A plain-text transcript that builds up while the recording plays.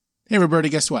Hey, Roberta,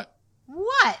 guess what?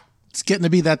 What? It's getting to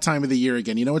be that time of the year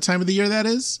again. You know what time of the year that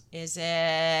is? Is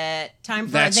it time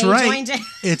for That's They right. Joined It?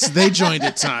 It's They Joined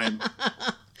It time.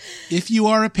 If you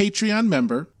are a Patreon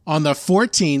member, on the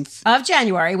 14th of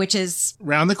January, which is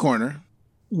round the corner,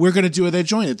 we're going to do a They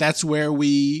Joined It. That's where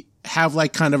we have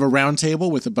like kind of a round table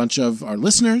with a bunch of our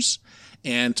listeners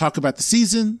and talk about the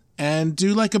season and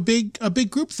do like a big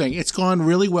group thing. It's gone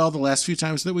really well the last few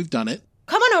times that we've done it.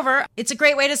 come on over. It's a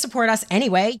great way to support us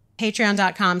anyway.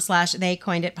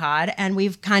 Patreon.com/TheyCoinedItPod. And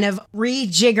we've kind of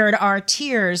rejiggered our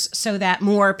tiers so that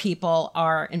more people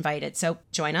are invited. So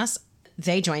join us.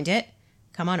 They joined it.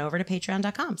 Come on over to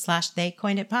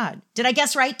patreon.com/TheyCoinedItPod. Did I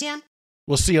guess right, Dan?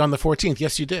 We'll see you on the 14th.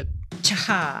 Yes, you did.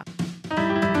 Cha.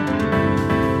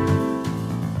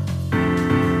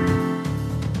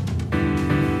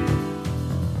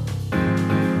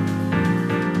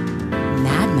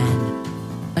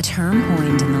 A term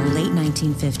coined in the late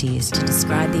 1950s to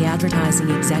describe the advertising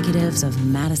executives of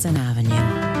Madison Avenue.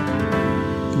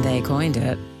 They coined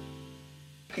it.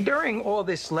 During all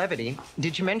this levity,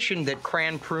 did you mention that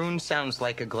cran prune sounds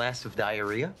like a glass of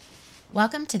diarrhea?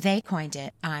 Welcome to They Coined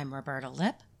It. I'm Roberta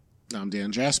Lipp. I'm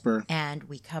Dan Jasper. And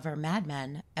we cover Mad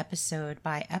Men episode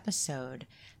by episode.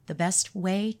 The best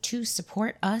way to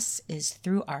support us is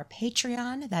through our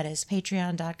Patreon. That is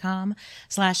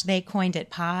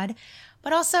patreon.com/TheyCoinedItPod.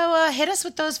 But also hit us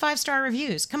with those 5-star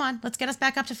reviews. Come on, let's get us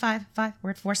back up to 5. We're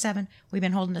at 4.7. We've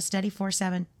been holding a steady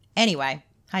 4.7. Anyway,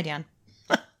 hi, Dan.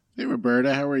 Hey,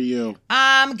 Roberta, how are you?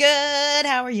 I'm good.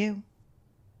 How are you?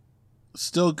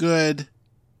 Still good.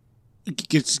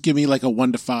 Just give me like a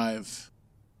 1 to 5.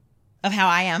 Of how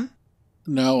I am?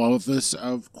 No,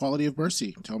 of Quality of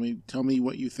Mercy. Tell me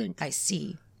what you think. I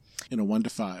see. In a 1 to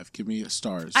 5, give me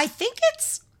stars. I think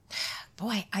it's,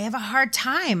 boy, I have a hard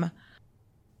time.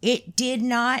 It did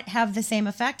not have the same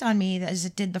effect on me as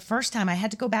it did the first time. I had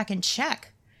to go back and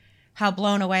check how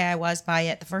blown away I was by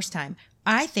it the first time.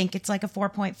 I think it's like a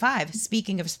 4.5.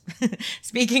 Speaking of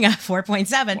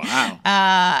 4.7.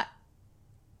 Wow.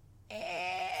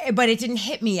 But it didn't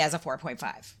hit me as a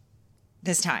 4.5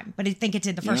 this time. But I think it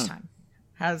did the first time.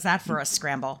 How's that for a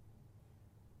scramble?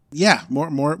 Yeah,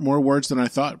 more words than I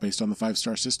thought based on the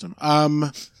 5-star system.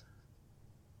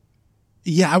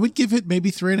 Yeah, I would give it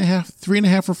maybe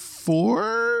 3.5 or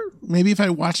 4. Maybe if I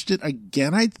watched it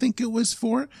again, I'd think it was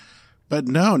 4. But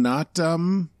no, not.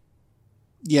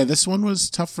 Yeah, this one was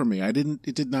tough for me.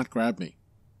 It did not grab me,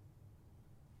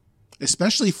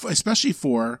 especially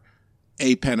for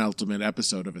a penultimate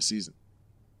episode of a season.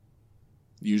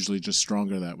 Usually, just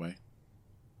stronger that way.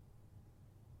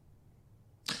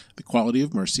 The Quality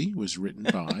of Mercy was written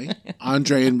by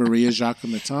Andre and Maria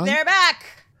Jacquemetton. They're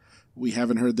back. We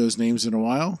haven't heard those names in a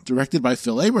while. Directed by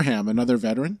Phil Abraham, another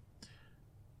veteran.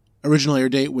 Original air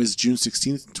date was June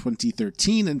 16th,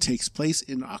 2013, and takes place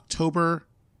in October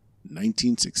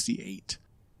 1968.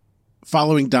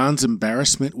 Following Don's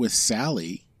embarrassment with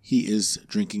Sally, he is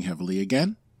drinking heavily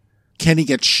again. Kenny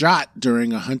gets shot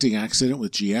during a hunting accident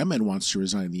with GM and wants to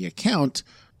resign the account,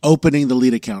 opening the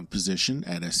lead account position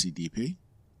at SCDP.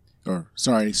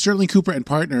 Sterling Cooper and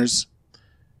Partners.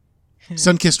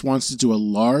 Sunkist wants to do a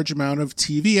large amount of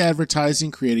TV advertising,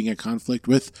 creating a conflict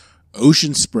with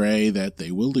Ocean Spray that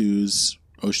they will lose.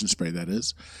 Ocean Spray, that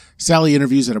is. Sally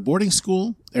interviews at a boarding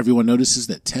school. Everyone notices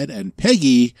that Ted and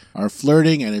Peggy are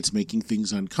flirting, and it's making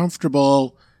things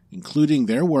uncomfortable, including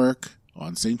their work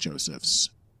on St.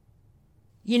 Joseph's.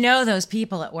 You know those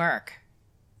people at work,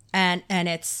 and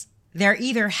they're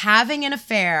either having an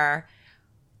affair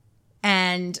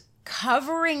and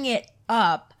covering it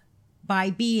up by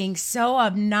being so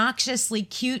obnoxiously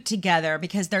cute together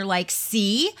because they're like,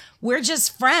 see, we're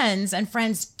just friends and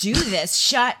friends do this.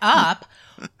 Shut up.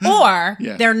 Or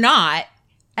they're not.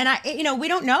 And we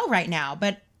don't know right now,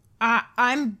 but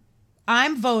I'm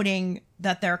voting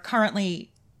that they're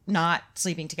currently not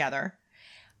sleeping together.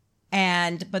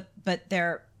 But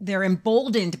they're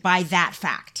emboldened by that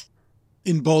fact.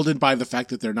 Emboldened by the fact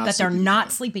that they're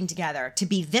not sleeping together to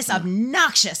be this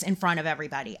obnoxious in front of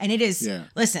everybody. And it is,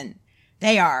 listen,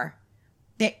 I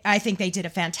think they did a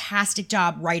fantastic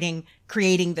job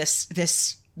creating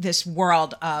this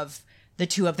world of the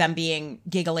two of them being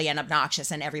giggly and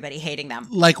obnoxious and everybody hating them.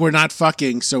 Like we're not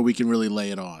fucking, so we can really lay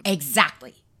it on.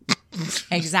 Exactly.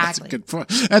 That's a good point.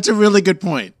 That's a really good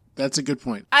point. That's a good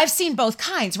point. I've seen both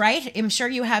kinds, right? I'm sure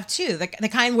you have too. The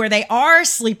kind where they are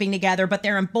sleeping together, but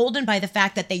they're emboldened by the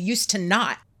fact that they used to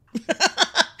not.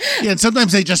 Yeah, and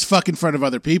sometimes they just fuck in front of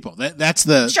other people. That's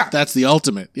the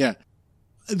ultimate. Yeah.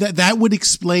 That would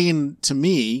explain to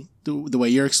me the way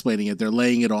you're explaining it. They're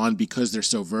laying it on because they're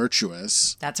so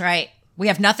virtuous. That's right. We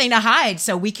have nothing to hide,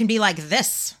 so we can be like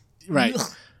this. Right.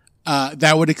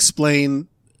 that would explain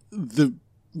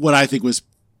what I think was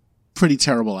pretty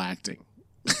terrible acting.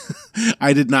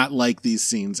 I did not like these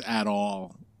scenes at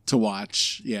all to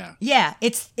watch. Yeah. Yeah,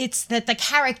 it's that the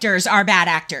characters are bad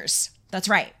actors. That's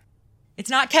right. It's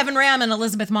not Kevin Ram and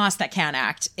Elizabeth Moss that can't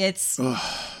act. It's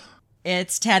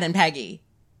Ted and Peggy.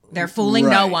 They're fooling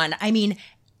no one. I mean,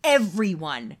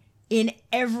 everyone in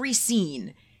every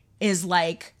scene is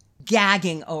like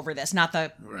gagging over this. Not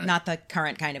the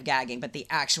current kind of gagging, but the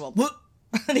actual the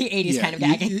 80s kind of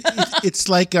gagging. It's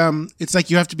like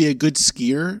you have to be a good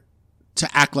skier to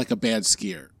act like a bad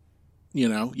skier. You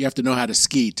know, you have to know how to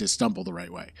ski to stumble the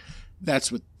right way.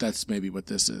 That's maybe what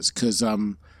this is. Because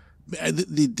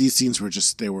these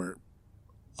scenes they were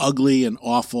ugly and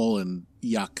awful and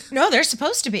yuck. No, they're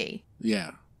supposed to be.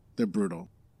 Yeah, they're brutal.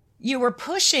 You were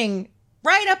pushing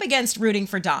right up against rooting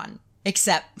for Don,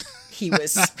 except he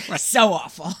was so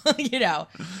awful, you know.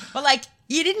 But like,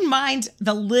 you didn't mind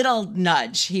the little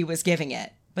nudge he was giving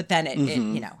it, but then it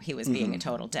you know, he was being a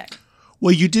total dick.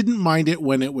 Well, you didn't mind it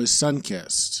when it was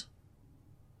sun-kissed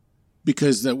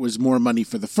because that was more money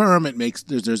for the firm. It makes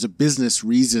there's a business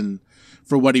reason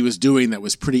for what he was doing that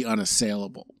was pretty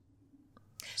unassailable.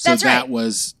 So That's right.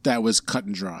 that was cut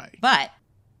and dry. But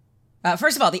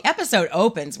first of all, the episode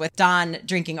opens with Don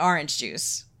drinking orange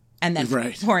juice and then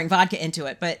pouring vodka into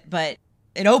it. But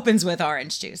it opens with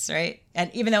orange juice, right?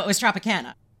 And even though it was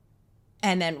Tropicana,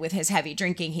 and then with his heavy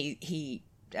drinking,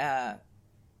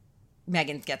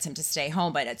 Megan gets him to stay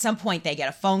home. But at some point, they get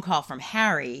a phone call from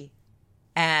Harry,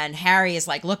 and Harry is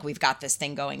like, "Look, we've got this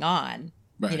thing going on.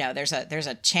 Right. You know, there's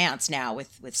a chance now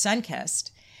with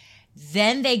Sunkissed."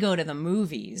 Then they go to the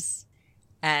movies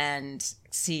and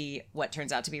see what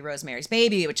turns out to be Rosemary's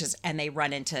Baby, and they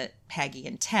run into Peggy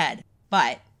and Ted.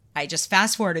 But I just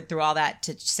fast forwarded through all that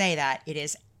to say that it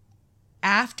is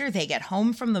after they get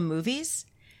home from the movies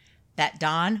that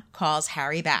Don calls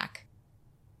Harry back.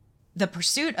 The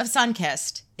pursuit of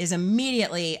Sunkissed is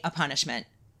immediately a punishment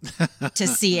to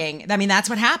seeing. I mean, that's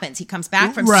what happens. He comes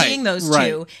back from seeing those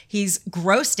two. He's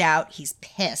grossed out. He's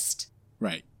pissed.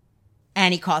 Right.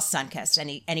 And he calls Sunkissed,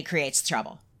 and he creates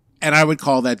trouble. And I would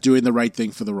call that doing the right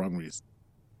thing for the wrong reason.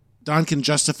 Don can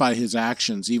justify his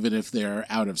actions even if they're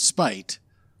out of spite,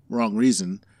 wrong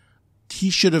reason. He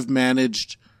should have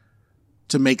managed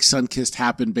to make Sunkissed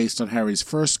happen based on Harry's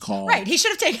first call. Right. He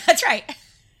should have taken. That's right.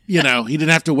 You know, he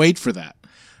didn't have to wait for that.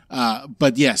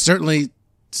 But yeah, certainly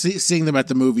seeing them at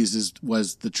the movies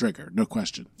was the trigger, no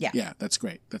question. Yeah, that's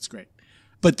great. That's great.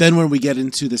 But then when we get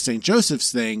into the St.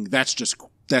 Joseph's thing, that's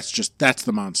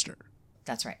the monster.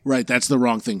 That's right. Right, that's the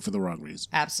wrong thing for the wrong reason.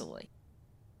 Absolutely.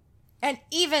 And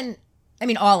even, I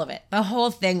mean, all of it, the whole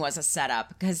thing was a setup,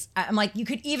 because I'm like, you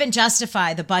could even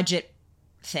justify the budget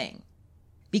thing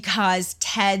because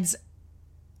Ted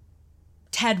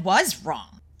was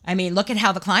wrong. I mean, look at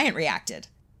how the client reacted.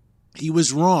 He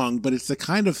was wrong, but it's the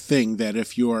kind of thing that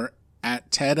if you're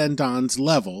at Ted and Don's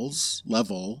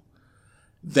level,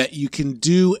 that you can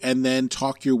do and then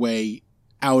talk your way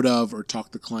out of or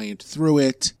talk the client through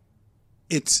it.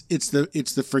 It's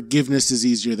the forgiveness is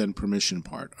easier than permission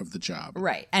part of the job.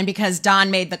 Right. And because Don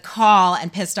made the call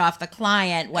and pissed off the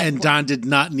client. Don did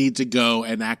not need to go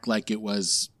and act like it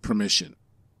was permission.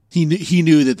 He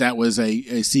knew that was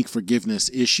a seek forgiveness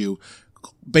issue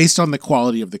based on the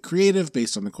quality of the creative,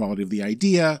 based on the quality of the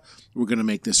idea. We're going to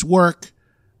make this work.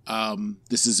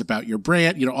 This is about your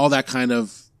brand, you know, all that kind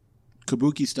of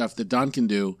kabuki stuff that Don can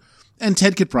do. And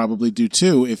Ted could probably do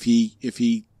too if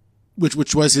he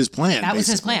which was his plan. That was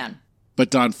his plan.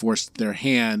 But Don forced their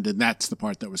hand, and that's the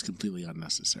part that was completely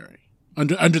unnecessary.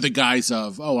 Under the guise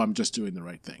of, oh, I'm just doing the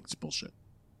right thing. It's bullshit.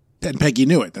 And Peggy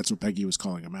knew it. That's what Peggy was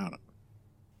calling him out on.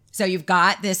 So you've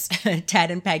got this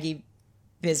Ted and Peggy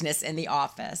business in the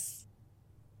office.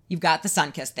 You've got the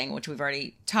Sunkissed thing, which we've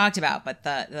already talked about, but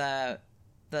the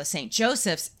St.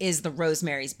 Joseph's is the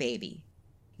Rosemary's Baby.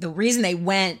 The reason they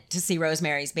went to see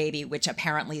Rosemary's Baby, which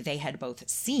apparently they had both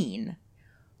seen,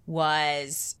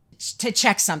 was to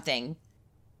check something.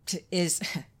 Is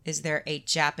there a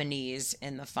Japanese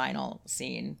in the final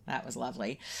scene? That was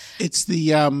lovely. It's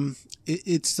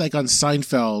it's like on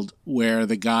Seinfeld where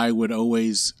the guy would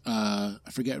always I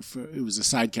forget it was a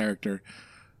side character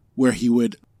where he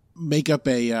would make up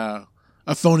a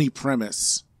phony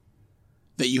premise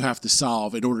that you have to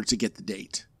solve in order to get the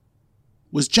date.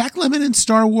 Was Jack Lemmon in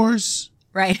Star Wars?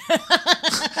 Right.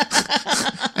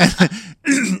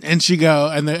 and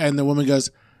the woman goes,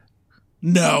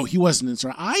 "No, he wasn't in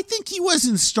Star Wars. I think he was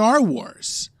in Star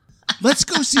Wars. Let's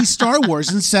go see Star Wars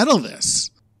and settle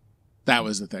this." That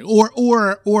was the thing.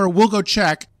 Or we'll go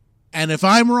check, and if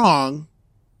I'm wrong,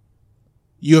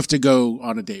 you have to go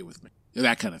on a date with me.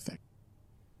 That kind of thing.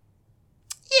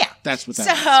 That's what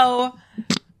that So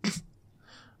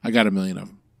I got a million of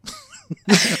them.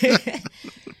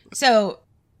 So,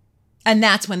 and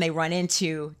that's when they run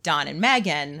into Don and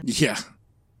Megan, Yeah.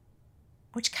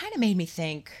 which kind of made me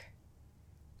think,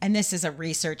 and this is a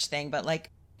research thing, but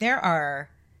like there are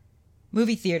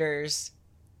movie theaters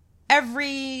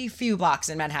every few blocks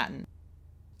in Manhattan.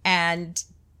 And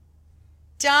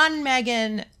Don and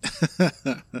Megan,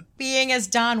 being as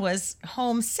Don was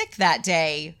homesick that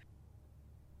day,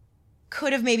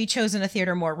 could have maybe chosen a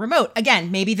theater more remote.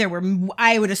 Again, maybe there were,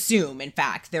 I would assume, in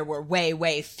fact, there were way,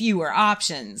 way fewer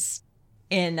options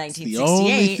in 1968. The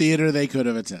only theater they could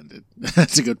have attended.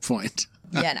 That's a good point.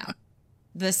 Yeah, no.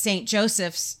 The St.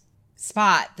 Joseph's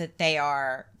spot that they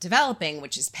are developing,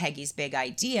 which is Peggy's big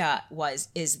idea,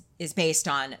 is based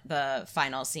on the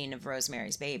final scene of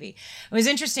Rosemary's Baby. It was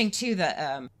interesting, too,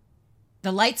 that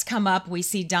the lights come up. We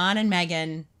see Don and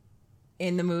Megan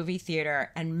in the movie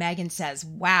theater, and Megan says,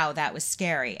 "Wow, that was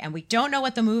scary." And we don't know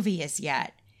what the movie is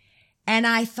yet. And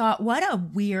I thought, what a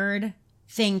weird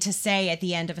thing to say at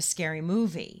the end of a scary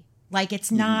movie. Like,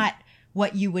 it's not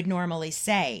what you would normally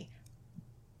say.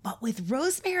 But with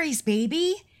Rosemary's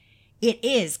Baby, it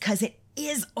is, because it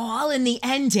is all in the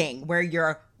ending where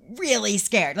you're really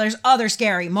scared. There's other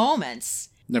scary moments.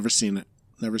 Never seen it.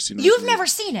 Never seen it. You've never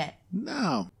seen it?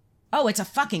 No. Oh, it's a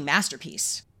fucking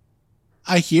masterpiece.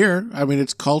 I hear. I mean,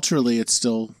 it's culturally, it's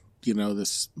still,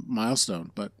 this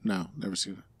milestone, but no, never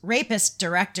seen it. Rapist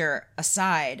director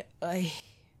aside, it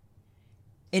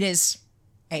is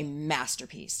a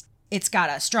masterpiece. It's got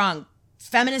a strong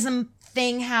feminism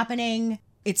thing happening.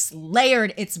 It's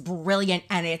layered, it's brilliant,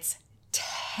 and it's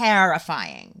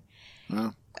terrifying. Wow.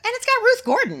 And it's got Ruth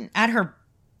Gordon at her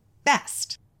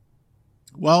best.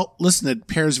 Well, listen, it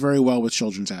pairs very well with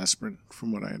children's aspirin,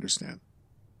 from what I understand.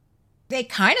 They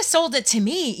kind of sold it to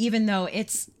me, even though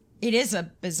it is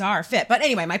a bizarre fit. But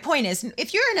anyway, my point is,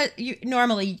 if you're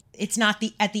normally it's not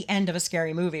at the end of a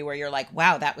scary movie where you're like,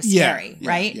 wow, that was scary,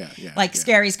 right? Yeah.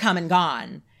 Scary's come and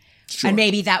gone. Sure. And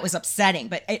maybe that was upsetting,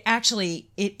 but it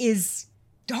is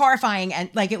horrifying, and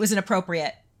like it was an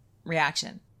appropriate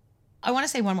reaction. I want to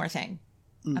say one more thing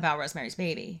about Rosemary's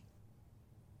Baby.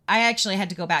 I actually had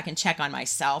to go back and check on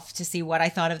myself to see what I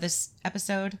thought of this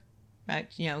episode.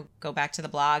 Go back to the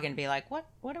blog and be like, what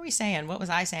are we saying? What was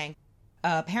I saying?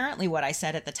 Apparently what I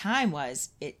said at the time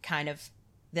was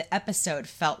the episode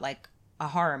felt like a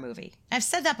horror movie. I've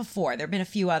said that before. There have been a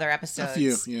few other episodes. A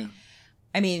few, yeah.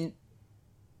 I mean,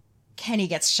 Kenny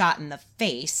gets shot in the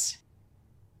face.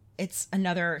 It's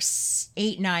another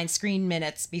 8-9 screen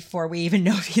minutes before we even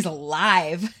know if he's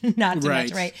alive. Not too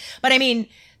much, right? But I mean,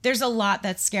 there's a lot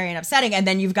that's scary and upsetting. And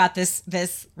then you've got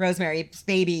this Rosemary's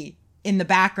Baby in the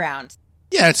background.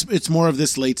 Yeah, it's more of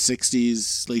this late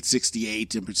 60s, late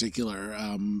 68 in particular.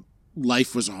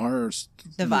 Life was a horror.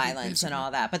 The violence basically. And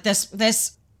all that. But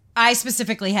this I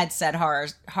specifically had said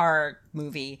horror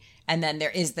movie, and then there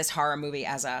is this horror movie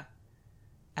as a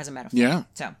metaphor. Yeah.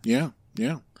 So yeah.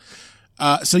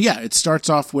 It starts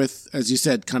off with, as you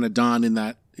said, kind of Don in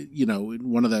that,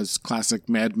 one of those classic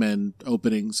Mad Men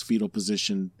openings, fetal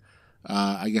position.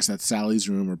 I guess that's Sally's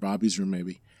room or Bobby's room,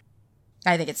 maybe.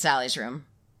 I think it's Sally's room.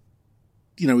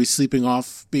 He's sleeping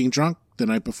off being drunk the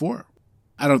night before.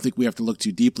 I don't think we have to look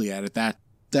too deeply at it.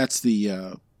 That's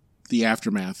the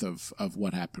aftermath of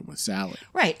what happened with Sally.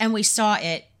 Right. And we saw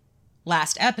it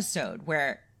last episode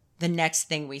where the next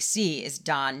thing we see is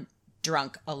Don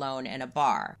drunk alone in a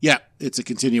bar. Yeah, it's a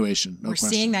continuation. No question.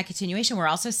 We're seeing that continuation. We're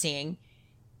also seeing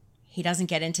he doesn't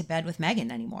get into bed with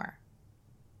Megan anymore.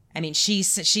 I mean, she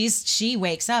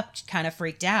wakes up kind of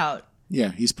freaked out.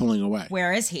 Yeah, he's pulling away.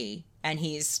 Where is he? And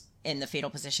he's in the fetal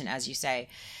position, as you say.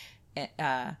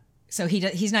 So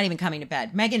he's not even coming to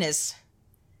bed.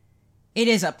 It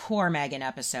is a poor Megan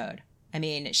episode. I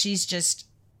mean, she's just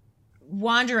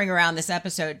wandering around this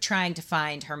episode trying to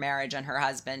find her marriage and her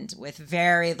husband with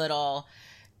very little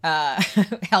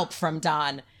help from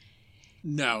Don.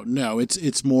 No,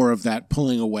 it's more of that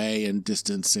pulling away and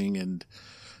distancing, and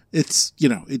it's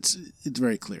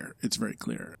very clear. It's very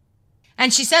clear.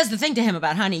 And she says the thing to him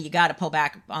about, honey, you got to pull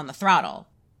back on the throttle.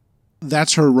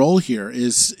 That's her role here,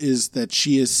 is that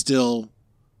she is still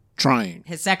trying.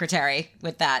 His secretary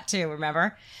with that too,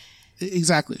 remember?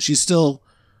 Exactly. She's still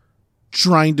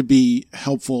trying to be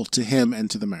helpful to him and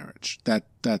to the marriage.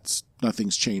 That's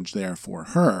nothing's changed there for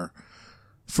her.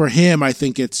 For him, I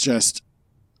think it's just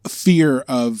a fear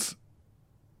of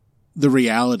the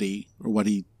reality, or what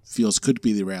he feels could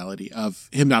be the reality of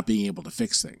him not being able to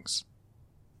fix things.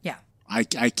 Yeah. I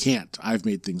can't. I've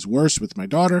made things worse with my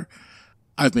daughter.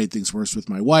 I've made things worse with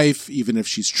my wife. Even if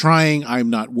she's trying, I'm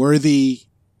not worthy.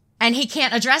 And he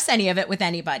can't address any of it with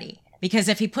anybody. because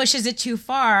if he pushes it too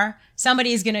far,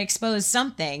 somebody is going to expose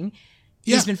something.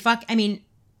 Yeah. He's been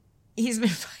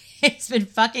he's been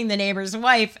fucking the neighbor's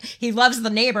wife. He loves the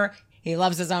neighbor. He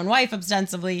loves his own wife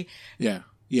ostensibly. Yeah.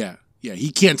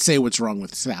 He can't say what's wrong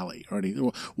with Sally or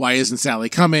anything. Why isn't Sally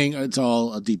coming? It's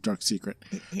all a deep, dark secret.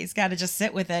 He's got to just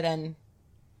sit with it, and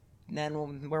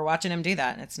then we're watching him do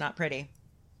that. It's not pretty.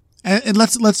 And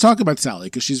let's talk about Sally,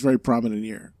 because she's very prominent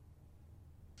here.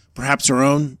 Perhaps her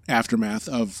own aftermath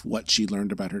of what she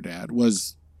learned about her dad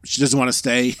was she doesn't want to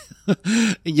stay.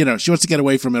 She wants to get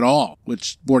away from it all,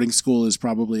 which boarding school is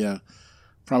probably a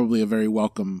very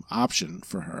welcome option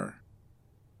for her.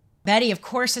 Betty, of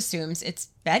course, assumes it's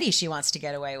Betty she wants to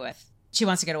get away with. She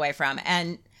wants to get away from.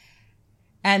 And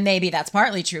maybe that's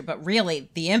partly true, but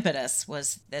really the impetus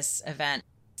was this event.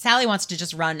 Sally wants to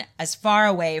just run as far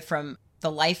away from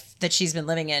the life that she's been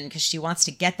living in because she wants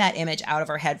to get that image out of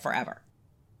her head forever.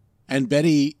 And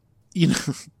Betty,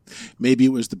 maybe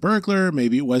it was the burglar,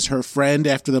 maybe it was her friend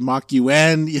after the mock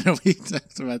UN. We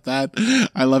talked about that.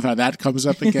 I love how that comes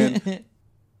up again.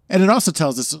 And it also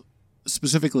tells us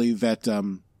specifically that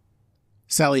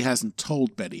Sally hasn't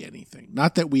told Betty anything.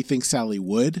 Not that we think Sally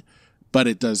would, but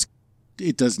it does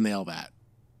nail that.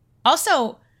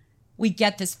 Also, we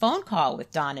get this phone call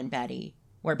with Don and Betty,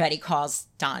 where Betty calls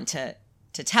Don to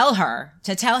tell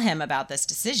him about this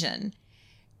decision.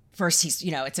 First,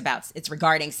 it's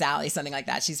regarding Sally, something like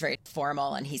that. She's very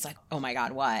formal, and he's like, "Oh my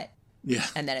God, what?" Yeah.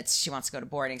 And then she wants to go to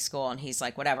boarding school, and he's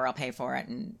like, "Whatever, I'll pay for it."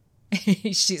 And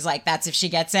she's like, "That's if she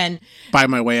gets in. Buy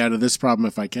my way out of this problem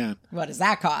if I can." What does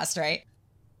that cost, right?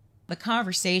 The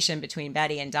conversation between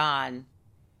Betty and Don,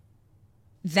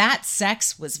 that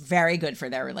sex was very good for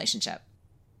their relationship.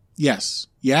 Yes.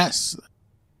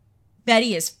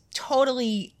 Betty is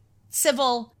totally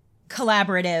civil,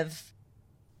 collaborative.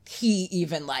 He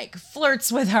even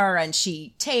flirts with her, and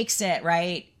she takes it,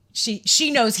 right?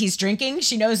 She knows he's drinking.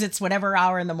 She knows it's whatever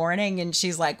hour in the morning, and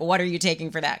she's like, "What are you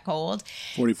taking for that cold?"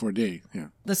 44D, yeah.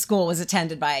 The school was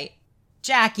attended by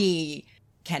Jackie,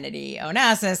 Kennedy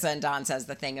Onassis, and Don says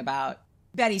the thing about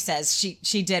Betty says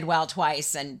she did well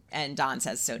twice, and Don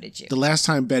says so did you. The last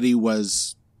time Betty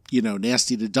was,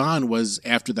 nasty to Don was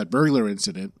after that burglar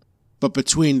incident. But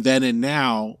between then and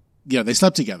now, they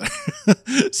slept together.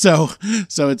 so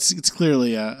it's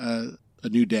clearly a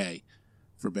new day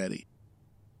for Betty.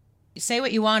 Say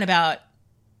what you want about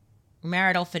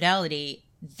marital fidelity,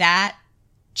 that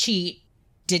cheat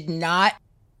did not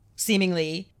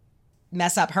seemingly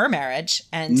mess up her marriage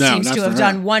and seems to have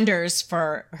done wonders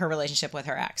for her relationship with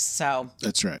her ex. So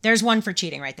that's right. There's one for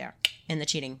cheating right there in the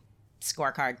cheating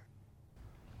scorecard.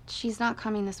 She's not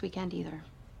coming this weekend either.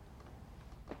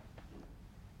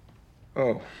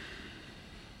 Oh.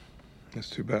 That's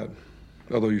too bad.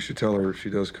 Although you should tell her if she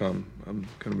does come, I'm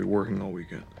going to be working all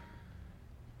weekend.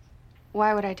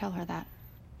 Why would I tell her that?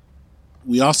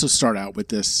 We also start out with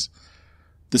this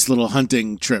little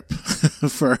hunting trip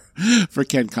for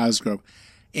Ken Cosgrove.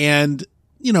 And,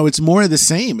 it's more of the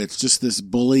same. It's just this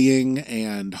bullying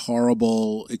and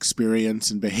horrible experience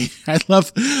and behavior. I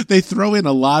love, they throw in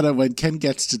a lot of when Ken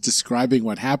gets to describing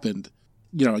what happened.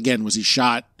 Again, was he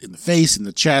shot in the face, in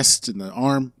the chest, in the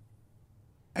arm?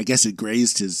 I guess it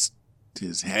grazed his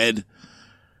head.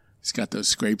 He's got those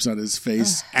scrapes on his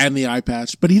face and the eye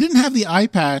patch. But he didn't have the eye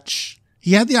patch.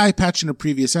 He had the eye patch in a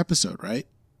previous episode, right?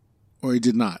 Or he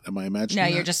did not. Am I imagining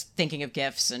that? You're just thinking of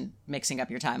GIFs and mixing up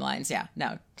your timelines. Yeah,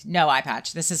 no eye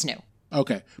patch. This is new.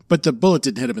 Okay. But the bullet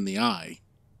didn't hit him in the eye.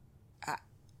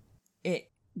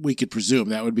 We could presume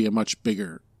that would be a much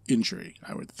bigger injury,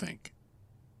 I would think.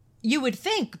 You would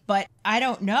think, but I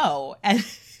don't know. And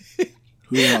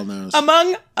who the hell knows?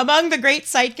 Among the great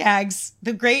sight gags,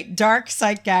 the great dark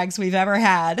sight gags we've ever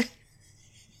had,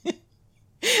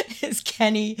 is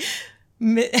Kenny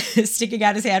sticking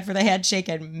out his hand for the handshake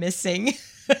and missing.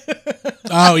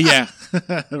 Oh, yeah.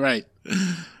 Right.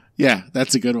 Yeah,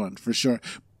 that's a good one for sure.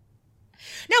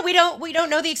 No, we don't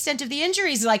know the extent of the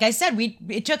injuries. Like I said,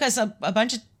 it took us a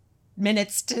bunch of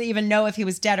minutes to even know if he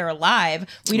was dead or alive.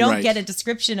 We don't get a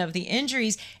description of the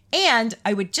injuries. And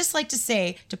I would just like to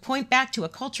say, to point back to a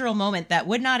cultural moment that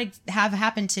would not have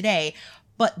happened today,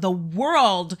 but the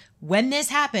world, when this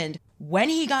happened, when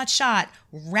he got shot,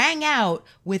 rang out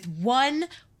with one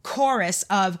chorus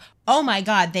of, "Oh my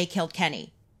God, they killed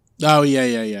Kenny." Oh,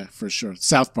 yeah, for sure.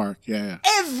 South Park, yeah.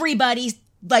 Everybody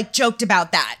joked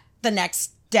about that the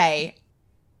next day.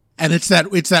 And it's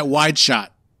that wide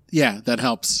shot. Yeah, that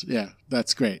helps. Yeah,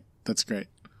 that's great.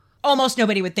 Almost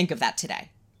nobody would think of that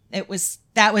today. That was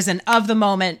an of the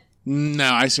moment.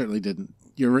 No, I certainly didn't.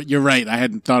 You're right. I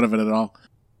hadn't thought of it at all.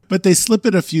 But they slip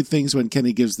in a few things when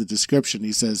Kenny gives the description.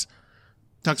 He says,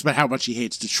 Talks about how much he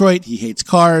hates Detroit. He hates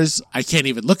cars. I can't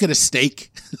even look at a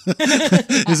steak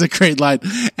is a great line.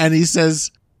 And he says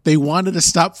they wanted to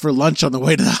stop for lunch on the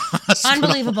way to the hospital.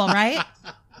 Unbelievable, right?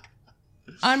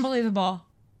 Unbelievable.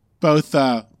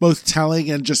 Both telling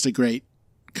and just a great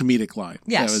comedic line.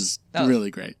 Yes. That was both.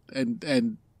 really great.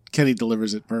 And Kenny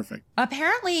delivers it perfect.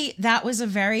 Apparently, that was a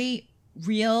very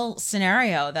real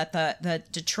scenario that the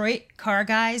Detroit car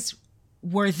guys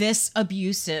were this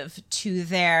abusive to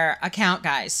their account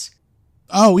guys.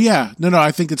 Oh, yeah. No,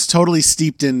 I think it's totally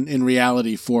steeped in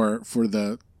reality for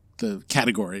the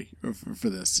category for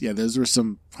this. Yeah, those were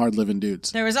some hard-living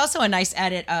dudes. There was also a nice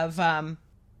edit of,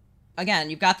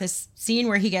 again, you've got this scene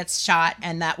where he gets shot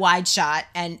and that wide shot,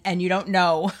 and you don't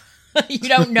know,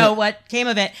 what came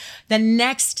of it. The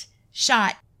next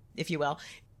shot, if you will,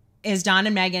 is Don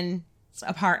and Megan's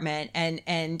apartment,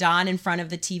 and Don in front of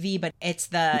the TV, but it's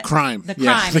the crime.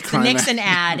 It's the Nixon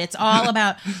ad. It's all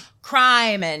about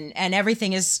crime, and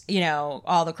everything is,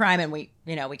 all the crime, and we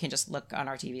can just look on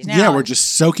our TVs now. Yeah, we're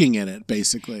just soaking in it,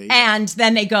 basically. And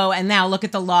then they go and now look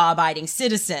at the law-abiding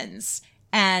citizens,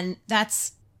 and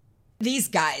that's these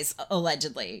guys,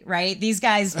 allegedly, right? These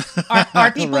guys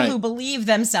are people right. who believe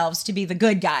themselves to be the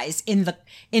good guys in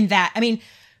that. I mean,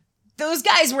 those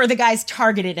guys were the guys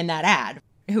targeted in that ad,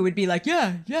 who would be like,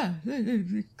 yeah,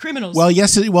 criminals. Well,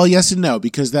 yes and no,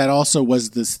 because that also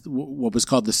was what was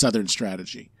called the Southern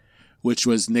strategy, which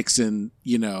was Nixon,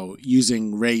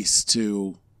 using race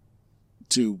to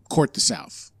court the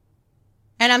South.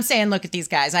 And I'm saying, look at these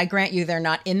guys. I grant you, they're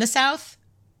not in the South,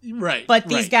 right? But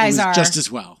these guys are just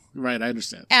as well, right? I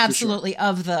understand absolutely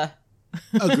of the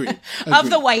Agreed. of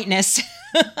the whiteness.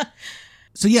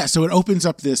 So it opens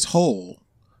up this hole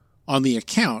on the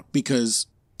account because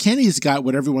Kenny's got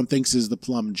what everyone thinks is the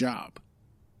plum job.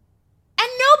 And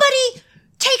nobody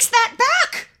takes that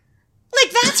back.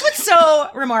 Like, that's what's so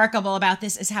remarkable about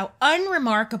this, is how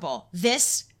unremarkable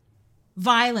this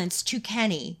violence to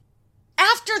Kenny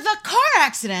after the car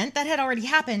accident that had already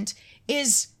happened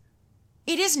is.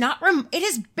 It is not, it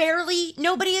is barely,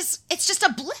 it's just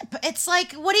a blip. It's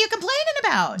like, what are you complaining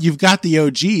about? You've got the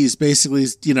OGs basically,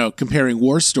 comparing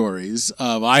war stories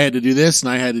of I had to do this and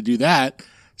I had to do that.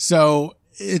 So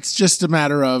it's just a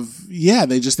matter of,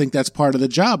 they just think that's part of the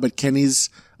job. But Kenny's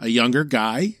a younger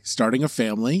guy starting a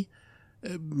family.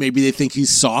 Maybe they think he's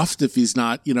soft if he's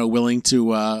not, willing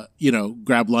to,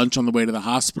 grab lunch on the way to the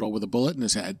hospital with a bullet in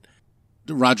his head.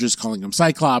 Roger's calling him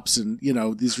Cyclops and,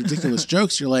 these ridiculous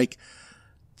jokes. You're like,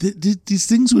 these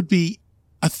things would be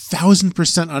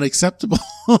 1,000% unacceptable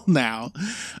now.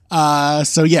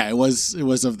 It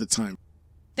was of the time.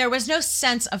 There was no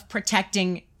sense of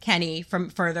protecting Kenny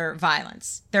from further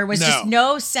violence. There was just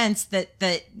no sense that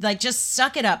just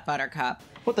suck it up, Buttercup.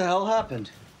 What the hell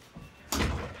happened?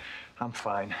 I'm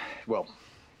fine. Well,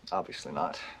 obviously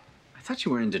not. I thought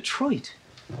you were in Detroit.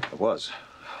 I was.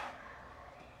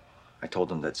 I told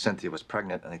them that Cynthia was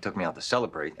pregnant and they took me out to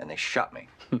celebrate and they shot me.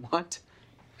 What?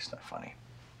 It's not funny.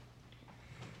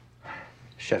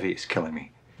 Chevy is killing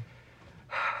me.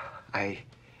 I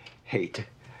hate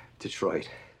Detroit.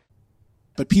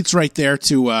 But Pete's right there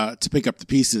to pick up the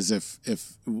pieces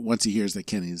if once he hears that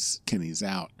Kenny's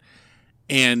out,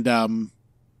 and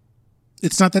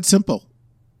it's not that simple,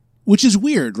 which is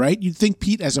weird, right? You'd think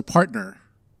Pete as a partner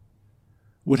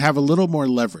would have a little more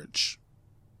leverage.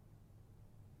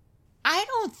 I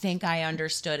don't think I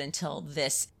understood until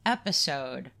this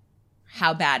episode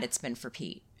how bad it's been for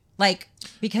Pete.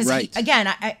 Because right.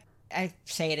 I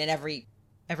say it in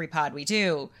every pod we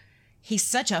do. He's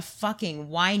such a fucking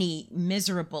whiny,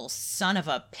 miserable son of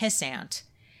a pissant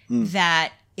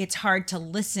that it's hard to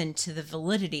listen to the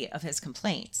validity of his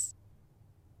complaints.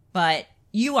 But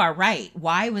you are right.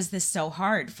 Why was this so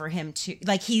hard for him to,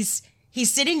 he's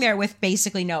sitting there with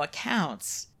basically no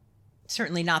accounts,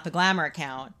 certainly not the Glamour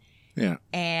account. Yeah.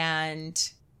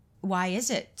 And why is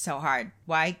it so hard?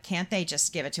 Why can't they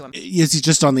just give it to him? Is he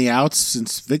just on the outs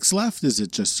since Vic's left? Is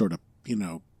it just sort of,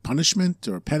 punishment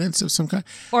or penance of some kind?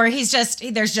 Or there's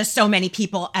just so many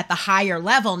people at the higher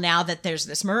level now that there's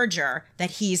this merger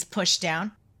that he's pushed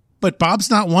down. But Bob's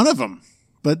not one of them.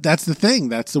 But that's the thing.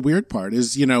 That's the weird part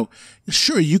is,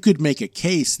 sure, you could make a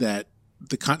case that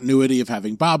the continuity of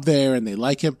having Bob there and they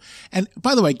like him. And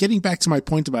by the way, getting back to my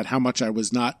point about how much I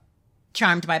was not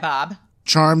charmed by Bob,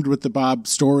 charmed with the Bob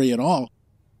story at all,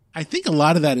 I think a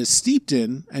lot of that is steeped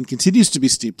in and continues to be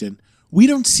steeped in. We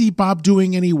don't see Bob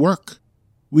doing any work.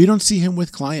 We don't see him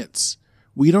with clients.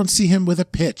 We don't see him with a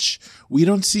pitch. We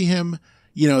don't see him,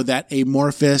 that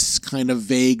amorphous kind of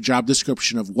vague job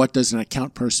description of what does an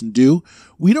account person do.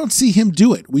 We don't see him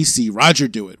do it. We see Roger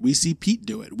do it. We see Pete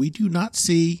do it. We do not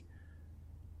see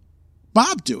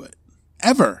Bob do it.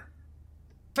 ever.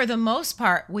 For the most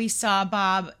part, we saw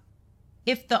Bob,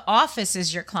 if The Office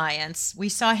is your clients, we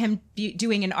saw him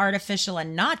doing an artificial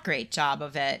and not great job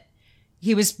of it.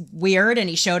 He was weird, and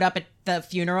he showed up at the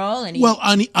funeral, and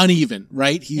uneven,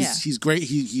 right? He's great.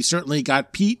 He certainly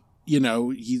got Pete. You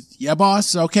know,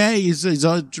 boss. Okay, he's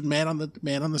a man on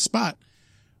the spot.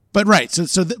 But right,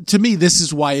 so to me, this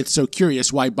is why it's so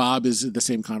curious why Bob is in the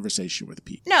same conversation with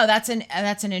Pete. No, that's an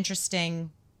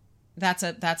interesting. That's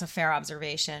a fair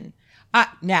observation.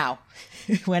 Now,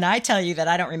 when I tell you that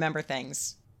I don't remember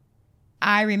things,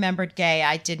 I remembered Gay.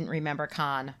 I didn't remember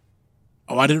Con.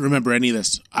 Oh, I didn't remember any of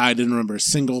this. I didn't remember a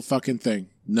single fucking thing.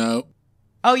 No.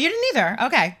 Oh, you didn't either?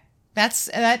 Okay.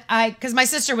 Because my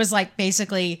sister was like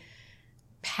basically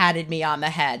patted me on the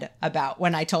head about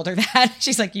when I told her that.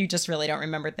 She's like, you just really don't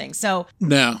remember things. So.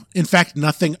 No. In fact,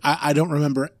 nothing. I don't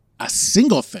remember a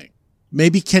single thing.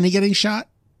 Maybe Kenny getting shot.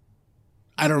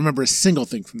 I don't remember a single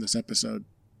thing from this episode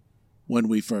when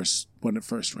it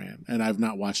first ran. And I've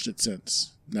not watched it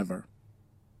since. Never.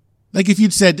 Like if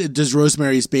you'd said, does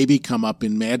Rosemary's Baby come up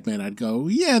in Mad Men? I'd go,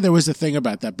 yeah, there was a thing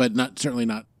about that, but certainly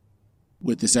not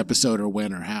with this episode or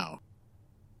when or how.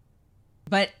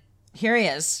 But here he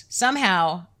is.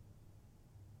 Somehow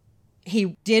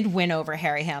he did win over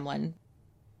Harry Hamlin.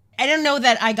 I don't know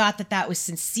that I got that was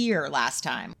sincere last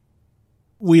time.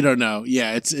 We don't know.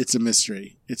 Yeah, it's a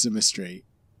mystery. It's a mystery.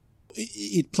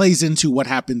 It plays into what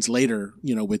happens later,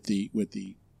 you know, with the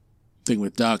thing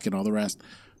with Duck and all the rest.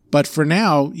 But for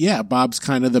now, yeah, Bob's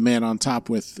kind of the man on top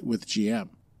with GM.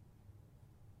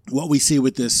 What we see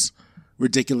with this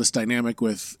ridiculous dynamic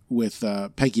with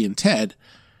Peggy and Ted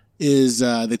is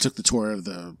they took the tour of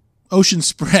the Ocean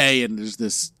Spray, and there's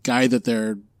this guy that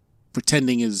they're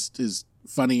pretending is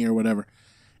funny or whatever.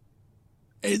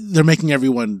 They're making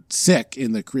everyone sick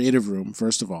in the creative room,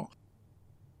 first of all.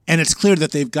 And it's clear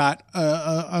that they've got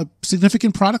a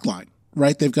significant product line,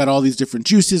 right? They've got all these different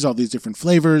juices, all these different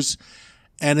flavors.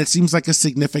 And it seems like a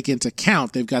significant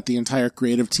account. They've got the entire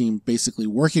creative team basically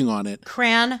working on it.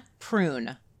 Cran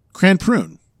Prune. Cran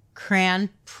Prune.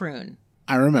 Cran Prune.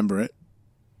 I remember it.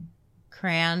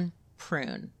 Cran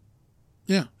Prune.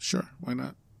 Yeah, sure. Why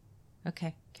not?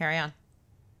 Okay, carry on.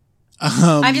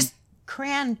 I'm just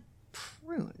Cran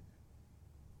Prune.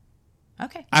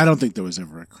 Okay. I don't think there was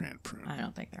ever a Cran Prune. I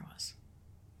don't think there was.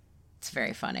 It's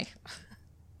very funny.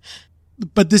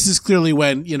 But this is clearly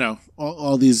when, you know,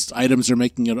 all these items are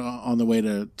making it on the way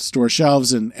to store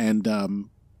shelves and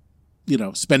you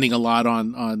know, spending a lot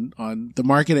on the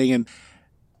marketing. And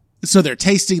so they're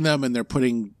tasting them and they're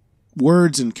putting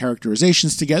words and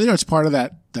characterizations together. You know, it's part of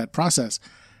that process.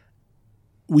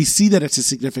 We see that it's a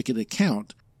significant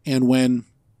account. And when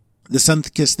the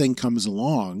Sunkist thing comes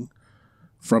along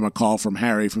from a call from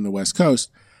Harry from the West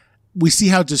Coast, we see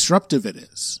how disruptive it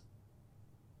is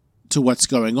to what's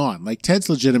going on. Like, Ted's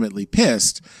legitimately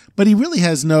pissed, but he really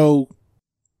has no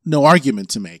argument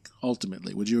to make,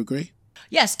 ultimately. Would you agree?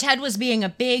 Yes, Ted was being a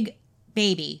big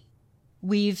baby.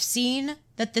 We've seen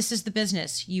that this is the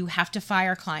business. You have to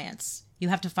fire clients. You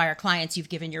have to fire clients you've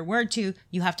given your word to.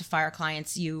 You have to fire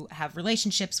clients you have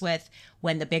relationships with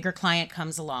when the bigger client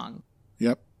comes along.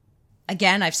 Yep.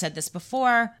 Again, I've said this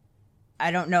before.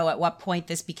 I don't know at what point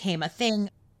this became a thing,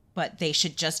 but they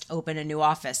should just open a new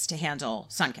office to handle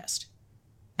Sunkist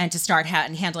and to start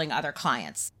handling other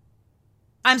clients.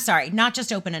 I'm sorry, not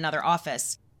just open another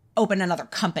office, open another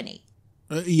company.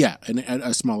 Yeah,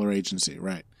 a smaller agency,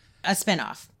 right. A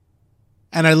spinoff.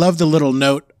 And I love the little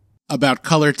note about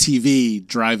color TV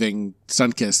driving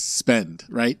Sunkist's spend,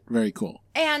 right? Very cool.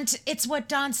 And it's what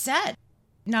Don said,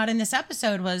 not in this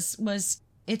episode, was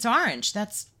it's orange.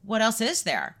 That's what else is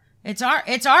there? It's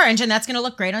orange, and that's going to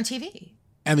look great on TV.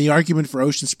 And the argument for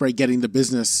Ocean Spray getting the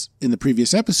business in the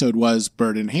previous episode was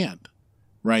bird in hand,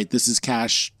 right? This is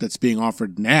cash that's being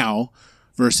offered now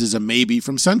versus a maybe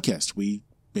from Sunkist.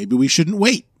 Maybe we shouldn't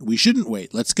wait. We shouldn't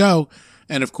wait. Let's go.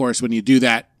 And of course, when you do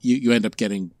that, you end up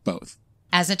getting both.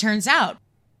 As it turns out,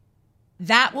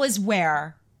 that was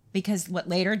where, because what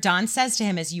later Don says to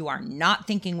him is, you are not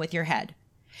thinking with your head.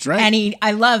 That's right. And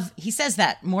he says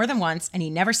that more than once, and he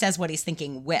never says what he's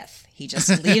thinking with. He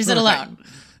just leaves it alone.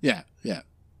 Yeah.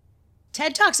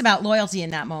 Ted talks about loyalty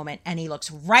in that moment, and he looks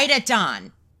right at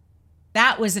Don.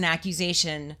 That was an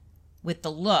accusation with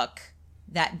the look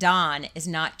that Don is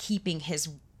not keeping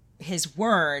his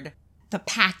word, the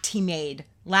pact he made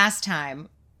last time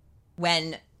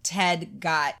when Ted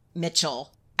got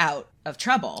Mitchell out of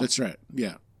trouble. That's right,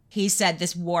 yeah. He said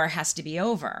this war has to be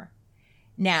over.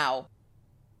 Now,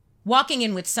 walking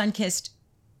in with Sunkist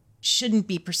shouldn't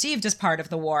be perceived as part of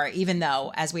the war, even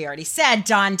though, as we already said,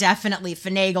 Don definitely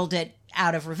finagled it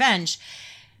out of revenge.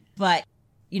 But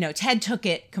Ted took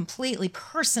it completely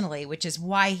personally, which is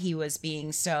why he was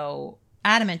being so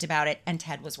adamant about it, and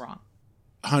Ted was wrong.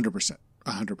 100%.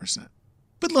 100%.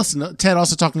 But listen, Ted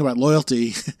also talking about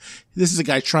loyalty. This is a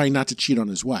guy trying not to cheat on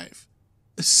his wife.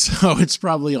 So it's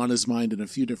probably on his mind in a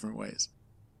few different ways.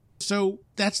 So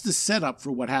that's the setup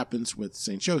for what happens with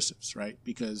St. Joseph's, right?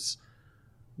 Because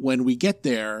when we get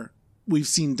there, we've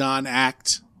seen Don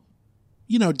act,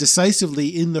 decisively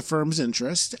in the firm's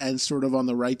interest and sort of on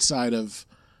the right side of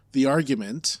the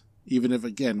argument, even if,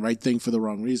 again, right thing for the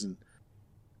wrong reason.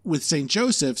 With St.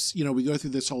 Joseph's, we go through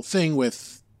this whole thing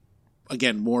with,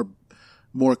 again, more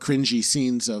cringy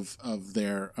scenes of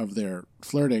their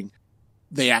flirting.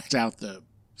 They act out the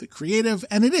creative,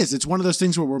 and it's one of those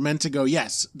things where we're meant to go,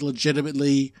 yes,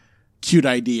 legitimately cute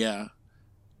idea.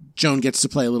 Joan gets to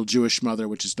play a little Jewish mother,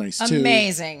 which is nice too.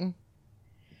 Amazing.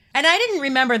 And I didn't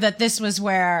remember that this was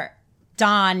where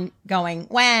Don going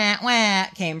wah wah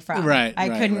came from. Right.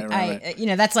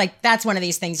 That's one of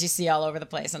these things you see all over the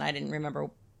place, and I didn't remember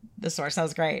the source. That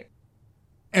was great.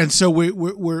 And so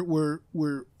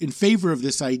we're in favor of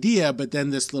this idea, but then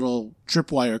this little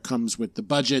tripwire comes with the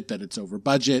budget, that it's over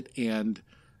budget, and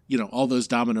all those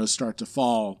dominoes start to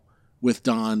fall with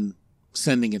Don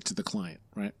sending it to the client,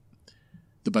 right?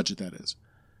 The budget, that is.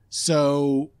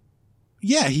 So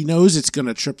yeah, he knows it's going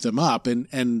to trip them up, and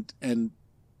in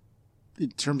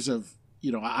terms of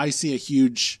I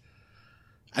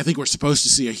think we're supposed to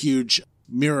see a huge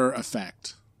mirror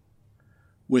effect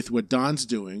with what Don's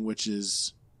doing, which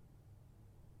is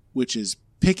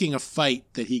picking a fight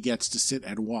that he gets to sit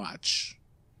and watch,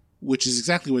 which is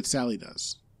exactly what Sally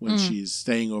does when she's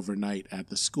staying overnight at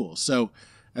the school. So,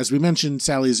 as we mentioned,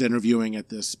 Sally's interviewing at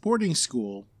this boarding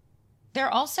school.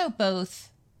 They're also both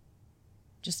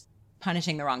just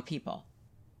punishing the wrong people.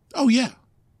 Oh, yeah.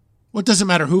 Well, it doesn't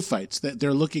matter who fights.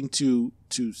 They're looking to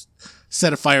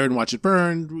set a fire and watch it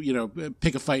burn,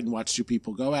 pick a fight and watch two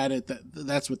people go at it.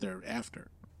 That's what they're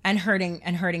after. And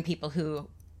hurting people who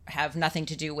have nothing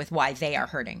to do with why they are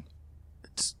hurting.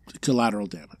 It's collateral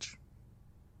damage.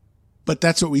 But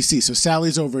that's what we see. So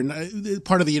Sally's over,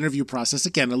 part of the interview process,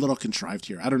 again, a little contrived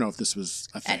here. I don't know if this was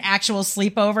a thing. An actual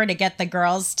sleepover to get the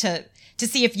girls to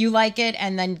see if you like it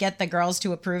and then get the girls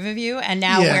to approve of you. And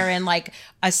now we're in like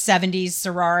a 70s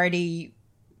sorority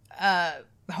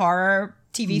horror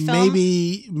TV film.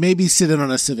 Maybe sit in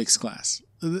on a civics class.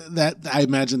 That I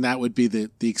imagine that would be the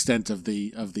extent of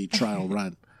the trial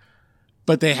run.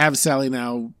 But they have Sally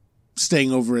now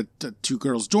staying over at the two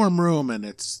girls' dorm room, and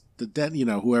it's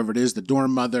whoever it is, the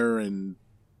dorm mother, and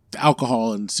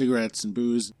alcohol and cigarettes and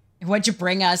booze. What'd you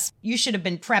bring us? You should have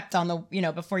been prepped on the,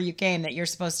 before you came, that you're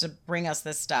supposed to bring us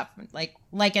this stuff. Like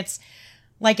it's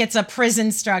a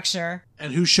prison structure.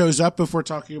 And who shows up if we're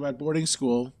talking about boarding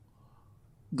school?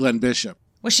 Glenn Bishop.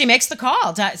 Well, she makes the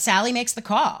call. Sally makes the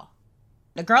call.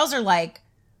 The girls are like,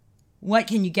 what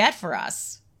can you get for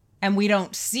us? And we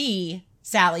don't see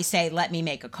Sally say, let me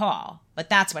make a call. But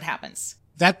that's what happens.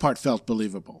 That part felt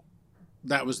believable.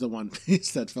 That was the one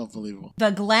piece that felt believable. The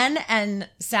Glenn and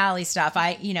Sally stuff,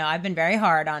 I've been very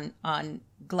hard on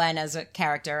Glenn as a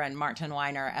character and Martin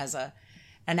Weiner as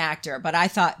an actor, but I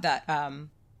thought that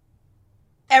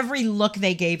every look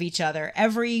they gave each other,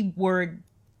 every word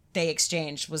they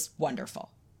exchanged was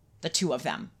wonderful. The two of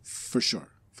them. For sure.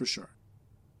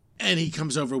 And he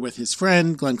comes over with his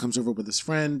friend. Glenn comes over with his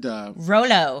friend.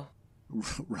 Rollo.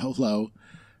 Rollo.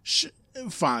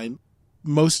 Fine.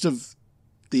 Most of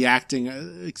the acting,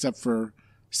 except for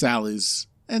Sally's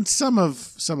and some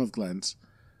of Glenn's,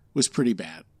 was pretty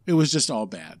bad. It was just all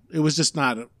bad. It was just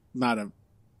not a.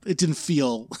 It didn't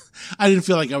feel. I didn't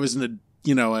feel like I was in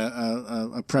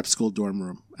a prep school dorm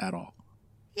room at all.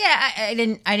 Yeah, I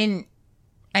didn't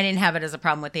have it as a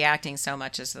problem with the acting so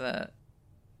much as the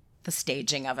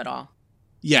staging of it all.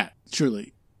 Yeah,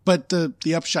 truly. But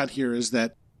the upshot here is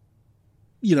that,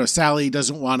 Sally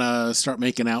doesn't want to start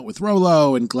making out with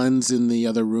Rollo, and Glenn's in the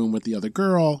other room with the other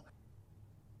girl.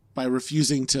 By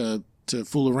refusing to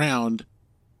fool around,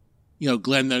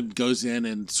 Glenn then goes in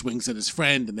and swings at his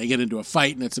friend, and they get into a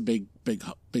fight, and it's a big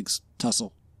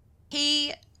tussle.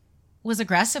 He was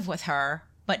aggressive with her,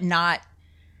 but not.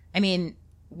 I mean,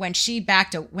 when she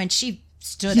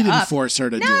stood up, he didn't force her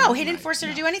to do it. No, he didn't force her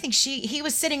to do anything. He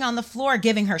was sitting on the floor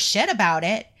giving her shit about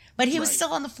it, but he was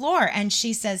still on the floor, and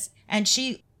she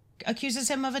accuses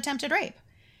him of attempted rape.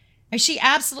 And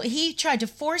he tried to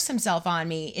force himself on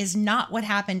me is not what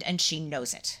happened, and she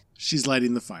knows it. She's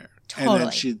lighting the fire.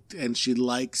 Totally. And she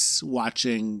likes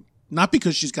watching, not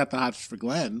because she's got the hots for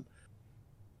Glenn.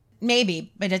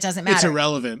 Maybe, but it doesn't matter. It's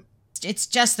irrelevant. It's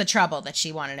just the trouble that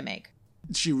she wanted to make.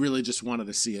 She really just wanted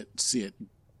to see it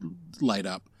light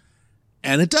up.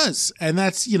 And it does. And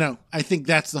that's, I think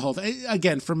that's the whole thing.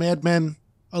 Again, for Mad Men,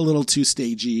 a little too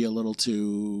stagey, a little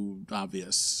too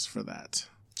obvious for that.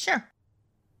 Sure.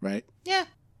 Right? Yeah.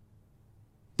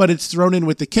 But it's thrown in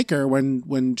with the kicker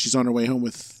when she's on her way home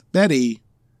with Betty.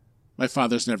 My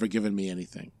father's never given me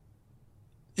anything.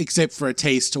 Except for a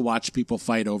taste to watch people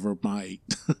fight over my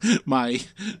my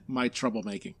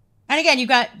troublemaking. And again, you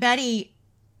got Betty.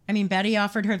 I mean, Betty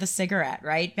offered her the cigarette,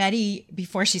 right? Betty,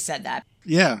 before she said that.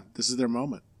 Yeah, this is their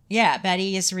moment. Yeah,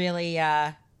 Betty is really,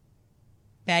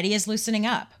 Betty is loosening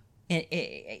up.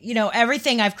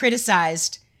 Everything I've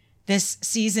criticized this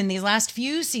season, these last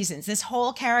few seasons, this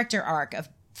whole character arc of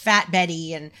Fat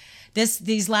Betty and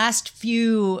these last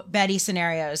few Betty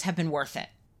scenarios have been worth it.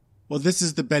 Well, this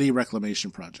is the Betty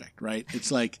Reclamation Project, right?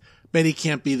 It's like Betty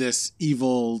can't be this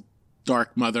evil,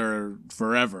 dark mother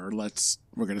forever.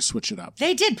 We're going to switch it up.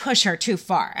 They did push her too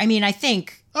far. I mean, I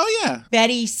think. Oh, yeah.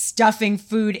 Betty stuffing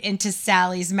food into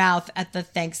Sally's mouth at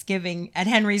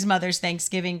Henry's mother's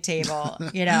Thanksgiving table,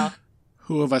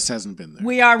 Who of us hasn't been there?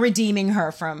 We are redeeming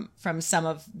her from some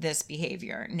of this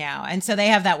behavior now. And so they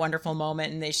have that wonderful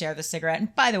moment and they share the cigarette.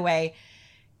 And by the way,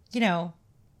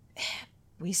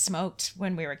 we smoked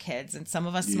when we were kids and some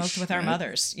of us smoked with our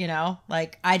mothers,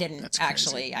 like I didn't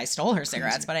actually, I stole her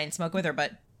cigarettes, but I didn't smoke with her.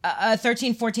 But a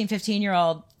 13, 14,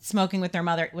 15-year-old smoking with their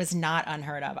mother was not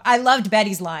unheard of. I loved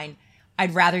Betty's line,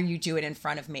 "I'd rather you do it in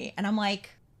front of me." And I'm like,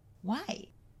 why?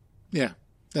 Yeah,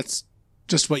 that's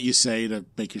just what you say to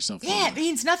make yourself feel it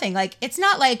means nothing. Like, it's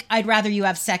not like I'd rather you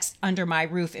have sex under my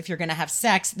roof if you're going to have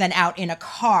sex than out in a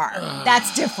car.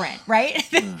 That's different, right?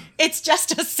 It's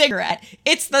just a cigarette.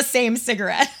 It's the same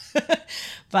cigarette.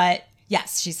 But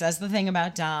yes, she says the thing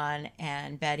about Don,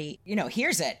 and Betty,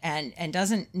 hears it and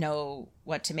doesn't know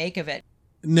what to make of it.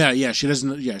 No, yeah, she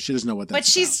doesn't. Yeah, she doesn't know what that's But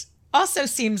she's also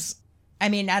seems. I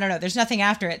mean, I don't know. There's nothing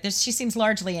after it. She seems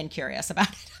largely incurious about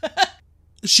it.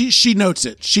 She notes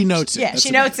it. She notes it. Yeah,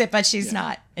 she notes it, but she's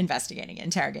not investigating it,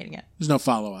 interrogating it. There's no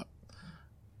follow-up.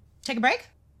 Take a break?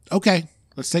 Okay,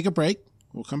 let's take a break.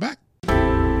 We'll come back.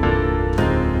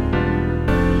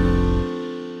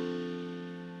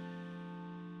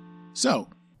 So,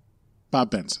 Bob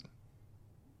Benson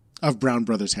of Brown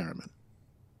Brothers Harriman.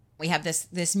 We have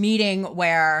this meeting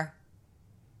where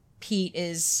Pete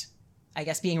is, I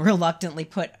guess, being reluctantly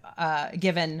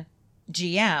given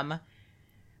GM.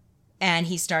 And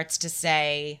he starts to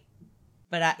say,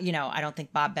 but I don't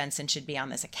think Bob Benson should be on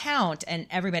this account. And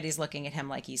everybody's looking at him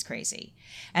like he's crazy.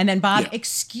 And then Bob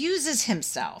excuses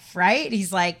himself, right?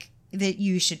 He's like, that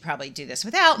you should probably do this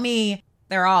without me.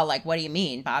 They're all like, what do you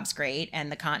mean? Bob's great.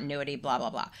 And the continuity, blah,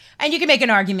 blah, blah. And you can make an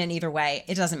argument either way.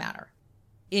 It doesn't matter.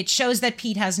 It shows that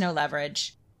Pete has no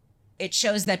leverage. It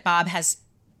shows that Bob has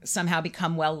somehow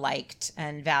become well-liked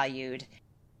and valued.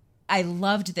 I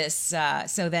loved this.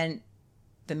 So then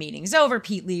the meeting's over,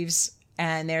 Pete leaves,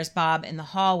 and there's Bob in the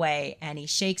hallway, and he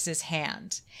shakes his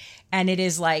hand. And this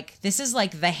is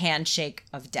like the handshake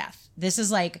of death. This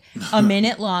is like a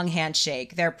minute-long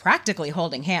handshake. They're practically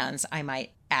holding hands, I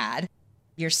might add.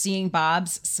 You're seeing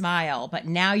Bob's smile, but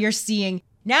now you're seeing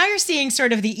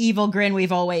sort of the evil grin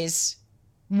we've always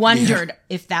wondered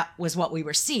if that was what we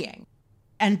were seeing.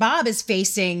 And Bob is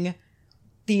facing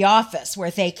the office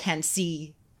where they can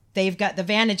see. They've got the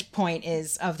vantage point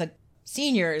of the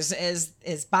seniors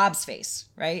is Bob's face,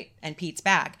 right? And Pete's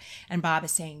back. And Bob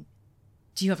is saying,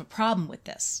 do you have a problem with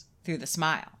this? Through the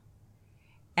smile.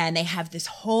 And they have this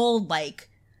whole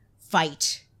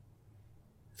fight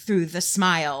through the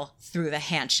smile, through the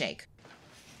handshake.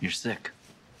 You're sick.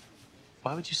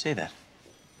 Why would you say that?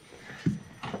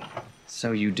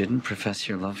 So you didn't profess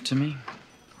your love to me?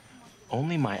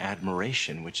 Only my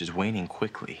admiration, which is waning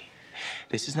quickly.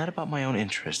 This is not about my own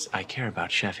interests. I care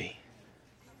about Chevy.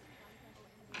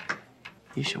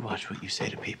 You should watch what you say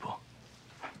to people.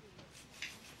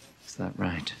 Is that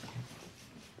right?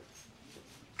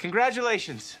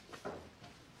 Congratulations.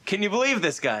 Can you believe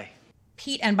this guy?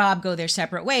 Pete and Bob go their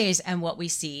separate ways, and what we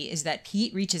see is that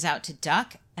Pete reaches out to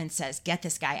Duck and says, get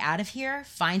this guy out of here,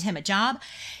 find him a job.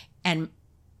 And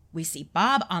we see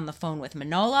Bob on the phone with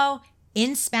Manolo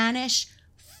in Spanish,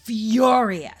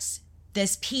 furious.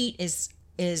 This Pete is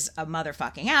a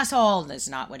motherfucking asshole. That's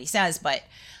not what he says, but,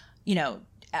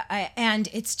 and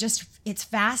it's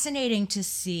fascinating to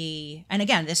see. And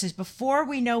again, this is before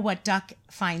we know what Duck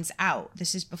finds out.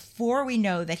 This is before we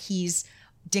know that he's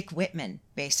Dick Whitman,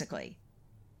 basically.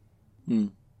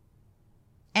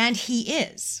 And he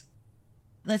is.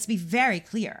 Let's be very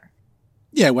clear.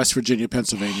 Yeah, West Virginia,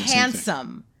 Pennsylvania.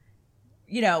 Handsome.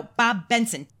 Bob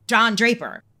Benson, John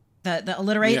Draper, the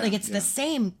alliteration, it's the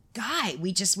same guy.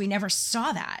 We never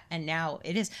saw that. And now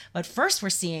it is. But first we're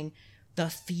seeing the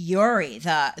fury,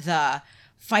 the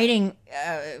fighting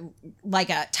like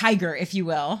a tiger, if you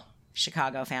will.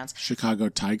 Chicago fans. Chicago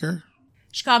Tiger?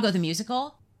 Chicago the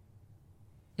musical.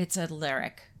 It's a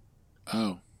lyric.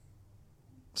 Oh.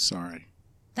 Sorry.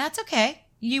 That's okay.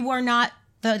 You were not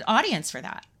the audience for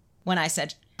that when I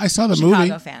said I saw the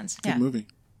Chicago movie. fans. Good movie.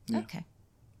 Yeah. Okay.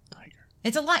 Tiger.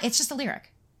 It's just a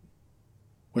lyric.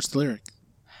 What's the lyric?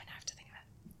 I have to think of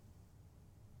it.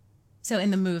 So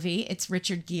in the movie, it's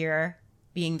Richard Gere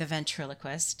being the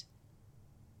ventriloquist.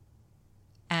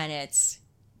 And it's,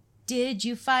 did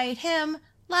you fight him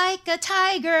like a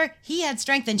tiger? He had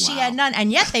strength and she had none.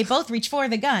 And yet they both reach for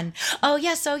the gun. Oh,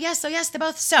 yes, oh, yes, oh, yes. They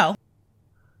both. So.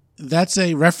 That's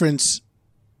a reference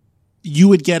you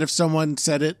would get if someone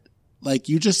said it like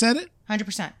you just said it?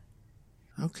 100%.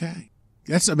 Okay.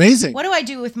 That's amazing. What do I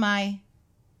do with my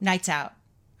nights out?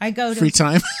 I go to free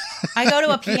time. I go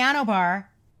to a piano bar,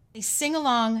 a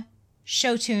sing-along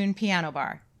show tune piano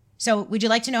bar. So would you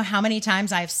like to know how many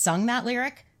times I've sung that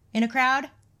lyric in a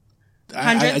crowd?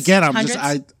 Hundreds.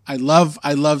 I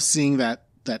love seeing that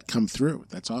come through.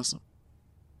 That's awesome.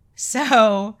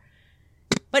 So,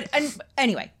 but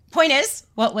anyway, point is,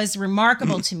 what was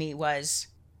remarkable to me was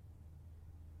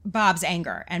Bob's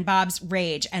anger and Bob's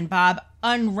rage and Bob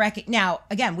Now,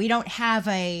 again,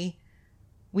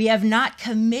 we have not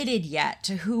committed yet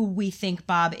to who we think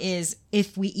Bob is,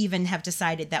 if we even have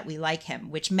decided that we like him,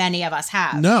 which many of us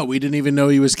have. No, we didn't even know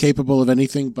he was capable of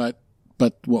anything but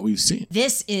what we've seen.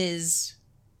 This is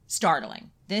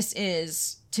startling. This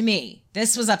is, to me,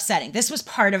 this was upsetting. This was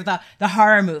part of the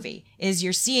horror movie, is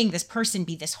you're seeing this person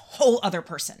be this whole other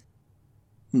person.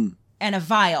 And a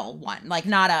vile one, like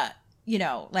not a,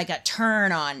 like a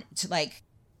turn on to like,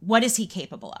 what is he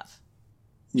capable of?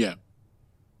 Yeah.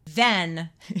 Then,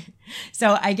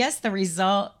 so I guess the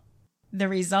result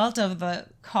of the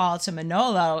call to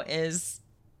Manolo is,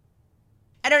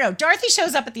 I don't know, Dorothy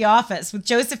shows up at the office with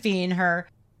Josephine, her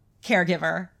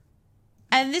caregiver,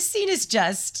 and this scene is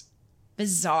just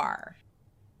bizarre.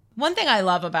 One thing I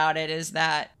love about it is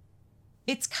that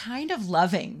it's kind of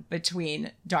loving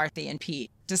between Dorothy and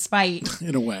Pete, despite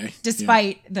in a way,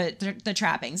 the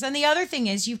trappings. And the other thing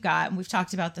is, you've got, and we've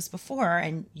talked about this before,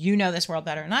 and you know this world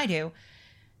better than I do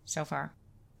so far,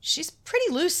 she's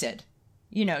pretty lucid.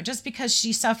 Just because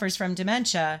she suffers from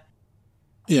dementia,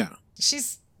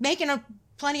 she's making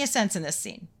plenty of sense in this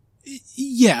scene.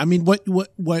 Yeah, I mean,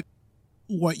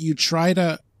 what you try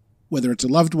to, whether it's a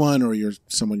loved one or you're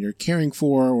someone you're caring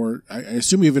for, or I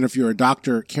assume even if you're a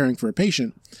doctor caring for a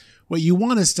patient, what you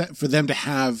want is for them to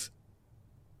have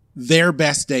their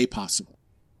best day possible.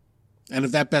 And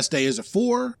if that best day is a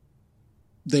 4,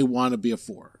 they want to be a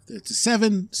 4. If it's a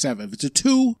 7. If it's a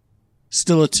 2,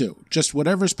 still a 2. Just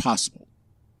whatever's possible.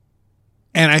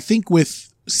 And I think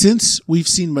since we've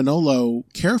seen Manolo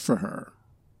care for her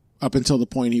up until the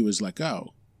point he was let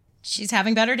go, she's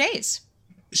having better days.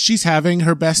 She's having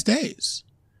her best days.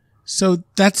 So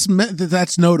that's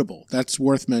notable. That's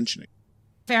worth mentioning.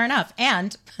 Fair enough.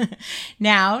 And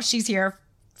now she's here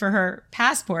for her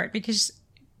passport because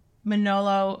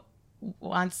Manolo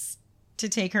wants to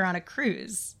take her on a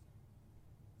cruise.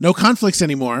 No conflicts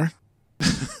anymore.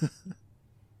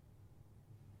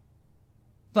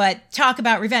 But talk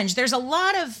about revenge. There's a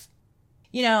lot of,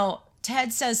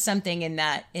 Ted says something in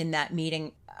that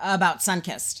meeting about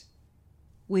Sunkist.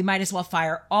 We might as well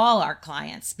fire all our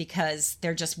clients because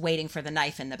they're just waiting for the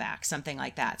knife in the back, something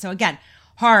like that. So again,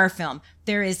 horror film.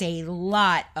 There is a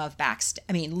lot of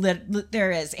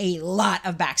there is a lot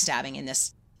of backstabbing in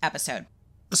this episode.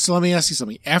 So let me ask you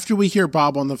something. After we hear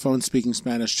Bob on the phone speaking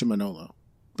Spanish to Manolo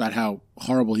about how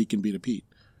horrible he can be to Pete,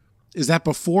 is that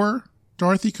before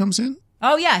Dorothy comes in?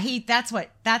 Oh yeah, that's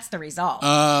the result.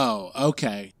 Oh,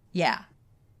 okay. Yeah.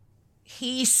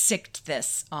 He sicked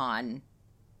this on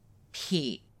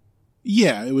Pete.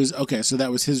 Yeah, it was okay. So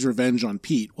that was his revenge on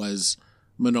Pete, was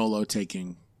Manolo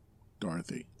taking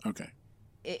Dorothy. Okay.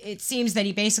 It seems that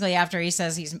he basically, after he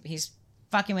says he's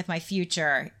fucking with my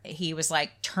future, he was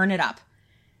like, turn it up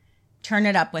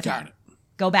with her.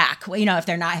 Go back. Well, if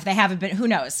they haven't been, who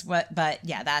knows what? But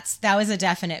yeah, that was a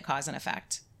definite cause and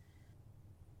effect.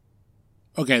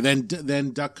 Okay,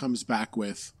 then Duck comes back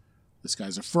with, this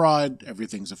guy's a fraud,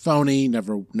 everything's a phony,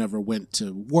 never went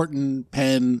to Wharton,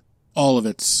 Penn, all of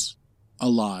it's a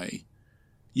lie.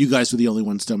 You guys were the only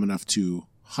ones dumb enough to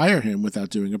hire him without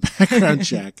doing a background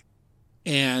check.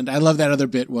 And I love that other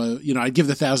bit was, I'd give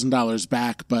the $1,000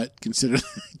 back, but consider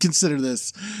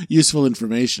this useful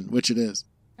information, which it is.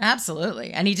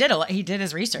 Absolutely. And he did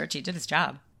his research, he did his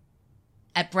job.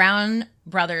 At Brown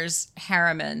Brothers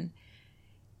Harriman,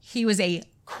 he was a,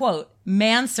 quote,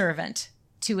 manservant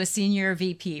to a senior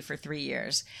VP for 3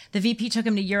 years. The VP took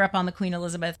him to Europe on the Queen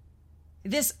Elizabeth.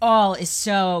 This all is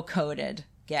so coded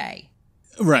gay.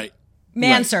 Right.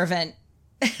 Manservant.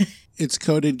 Right. It's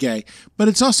coded gay. But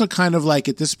it's also kind of like,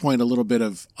 at this point, a little bit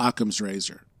of Occam's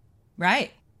razor.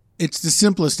 Right. It's the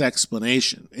simplest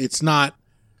explanation. It's not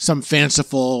some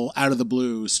fanciful,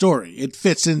 out-of-the-blue story. It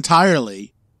fits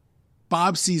entirely.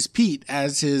 Bob sees Pete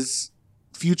as his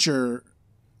future,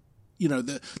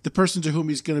 the person to whom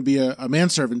he's going to be a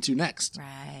manservant to next.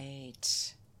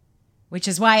 Right. Which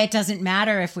is why it doesn't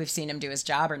matter if we've seen him do his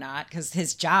job or not, because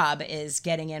his job is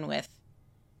getting in with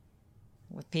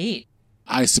Pete.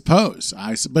 I suppose.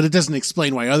 But it doesn't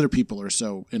explain why other people are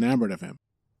so enamored of him.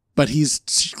 But he's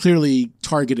clearly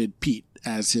targeted Pete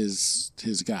as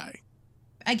his guy.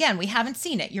 Again, we haven't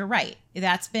seen it. You're right.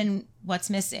 That's been what's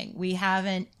missing. We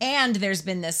haven't, and there's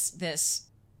been this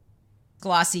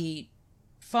glossy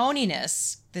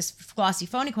phoniness, this glossy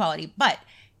phony quality. But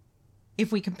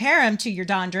if we compare him to your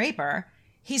Don Draper,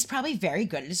 he's probably very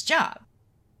good at his job.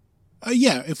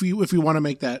 Yeah, if we want to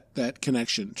make that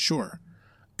connection, sure,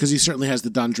 because he certainly has the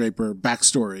Don Draper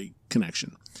backstory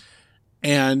connection.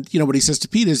 And what he says to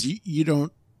Pete is, you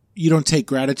don't take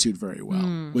gratitude very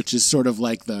well, which is sort of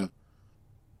like the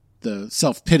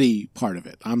self-pity part of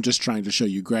it. I'm just trying to show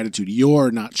you gratitude. You're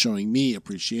not showing me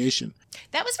appreciation.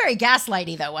 That was very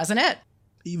gaslighty, though, wasn't it?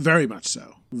 Very much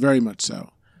so. Very much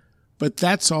so. But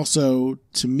that's also,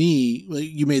 to me,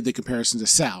 you made the comparison to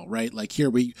Sal, right? Like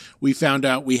here we found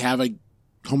out we have a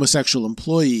homosexual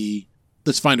employee.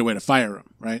 Let's find a way to fire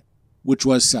him, right? Which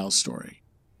was Sal's story,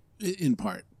 in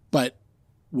part. But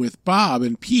with Bob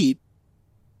and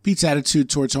Pete's attitude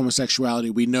towards homosexuality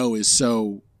we know is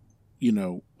so,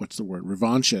 what's the word,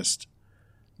 revanchist,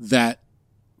 that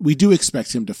we do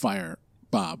expect him to fire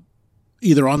Bob,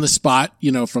 either on the spot,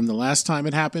 from the last time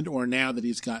it happened, or now that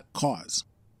he's got cause.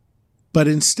 But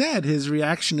instead, his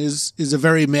reaction is a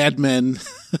very Mad Men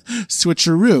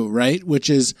switcheroo, right? Which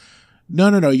is,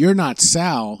 no, you're not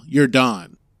Sal, you're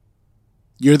Don.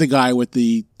 You're the guy with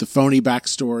the phony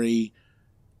backstory.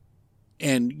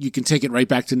 And you can take it right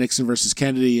back to Nixon versus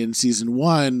Kennedy in season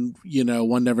 1.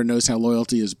 One never knows how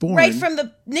loyalty is born. Right from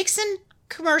the Nixon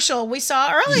commercial we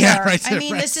saw earlier. Yeah, right.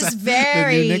 This is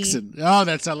very the new Nixon. Oh,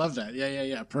 I love that.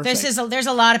 Yeah. Perfect. There's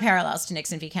a lot of parallels to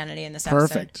Nixon v. Kennedy in this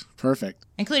episode. Perfect.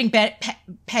 Including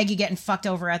Peggy getting fucked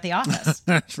over at the office.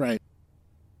 That's right.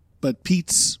 But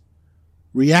Pete's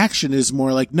reaction is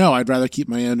more like, no, I'd rather keep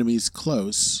my enemies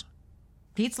close.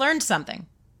 Pete's learned something.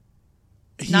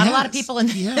 Not a lot of people in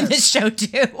this show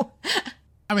do.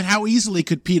 I mean, how easily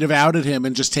could Pete have outed him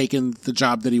and just taken the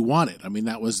job that he wanted? I mean,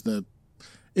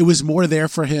 it was more there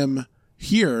for him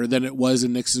here than it was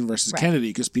in Nixon versus Kennedy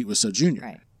because Pete was so junior.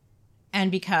 Right.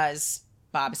 And because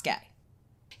Bob's gay.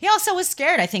 He also was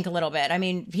scared, I think, a little bit. I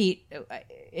mean, Pete,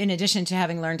 in addition to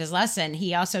having learned his lesson,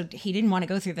 he didn't want to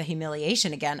go through the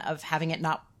humiliation again of having it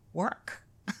not work.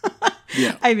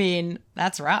 Yeah. I mean,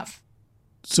 that's rough.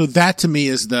 So that to me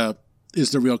is the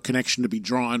real connection to be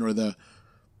drawn, or the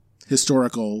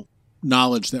historical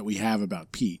knowledge that we have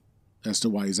about Pete as to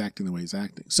why he's acting the way he's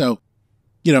acting. So,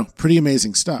 pretty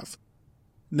amazing stuff.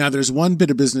 Now, there's one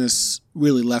bit of business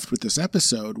really left with this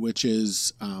episode, which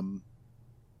is,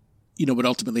 what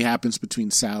ultimately happens between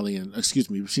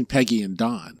between Peggy and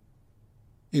Don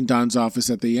in Don's office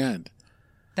at the end.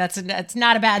 That's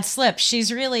not a bad slip.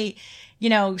 She's really,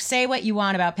 say what you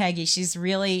want about Peggy. She's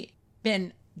really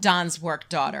been Don's work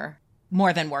daughter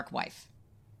more than work wife.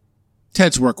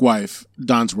 Ted's work wife,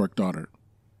 Don's work daughter,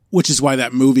 which is why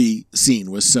that movie scene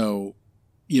was so,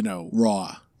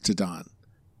 raw to Don.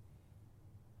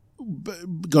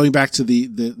 Going back to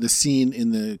the scene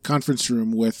in the conference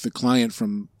room with the client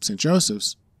from St.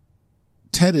 Joseph's,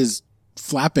 Ted is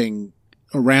flapping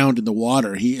around in the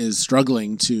water. He is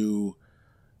struggling to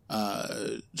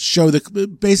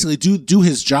basically do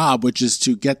his job, which is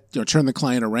to turn the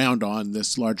client around on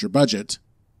this larger budget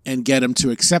and get him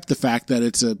to accept the fact that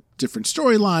it's a different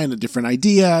storyline, a different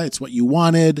idea, it's what you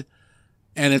wanted,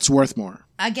 and it's worth more.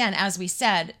 Again, as we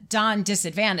said, Don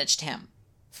disadvantaged him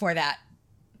for that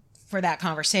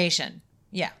conversation.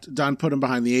 Yeah. Don put him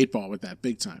behind the 8 ball with that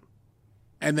big time.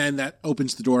 And then that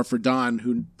opens the door for Don,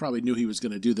 who probably knew he was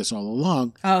going to do this all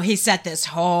along. Oh, he set this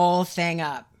whole thing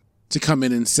up to come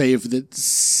in and save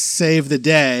the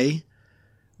day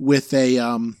with a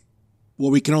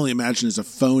what we can only imagine is a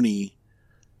phony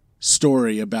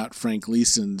story about Frank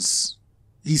Leeson's.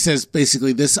 He says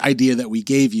basically this idea that we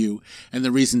gave you, and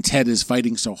the reason Ted is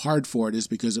fighting so hard for it is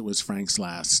because it was Frank's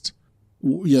last,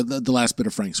 the last bit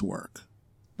of Frank's work.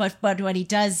 But what he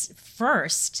does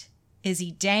first is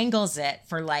he dangles it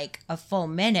for like a full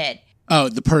minute. Oh,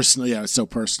 the personal, yeah, it's so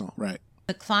personal, right?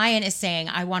 The client is saying,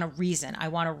 I want a reason. I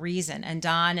want a reason. And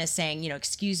Don is saying,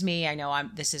 excuse me, I know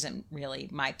this isn't really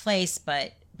my place,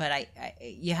 but I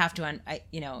you have to,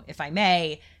 if I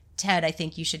may, Ted, I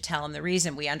think you should tell him the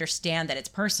reason. We understand that it's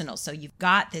personal. So you've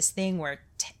got this thing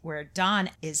where Don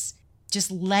is just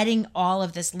letting all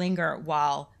of this linger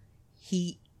while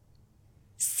he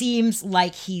seems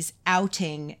like he's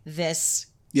outing this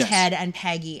Ted and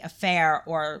Peggy affair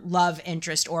or love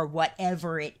interest or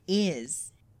whatever it is,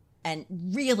 and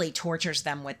really tortures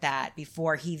them with that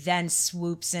before he then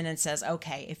swoops in and says,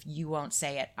 okay, if you won't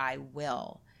say it, I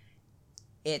will.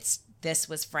 This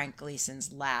was Frank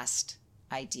Gleason's last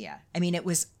idea. I mean, it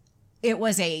was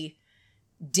a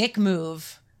dick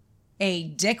move, a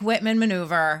Dick Whitman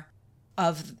maneuver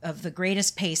of the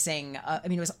greatest pacing. I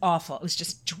mean, it was awful. It was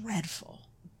just dreadful.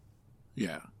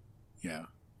 Yeah.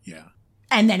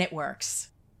 And then it works.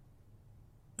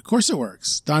 Of course it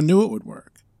works. Don knew it would work.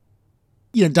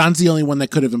 Don's the only one that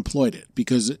could have employed it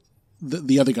because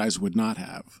the other guys would not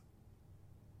have.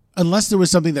 Unless there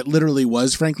was something that literally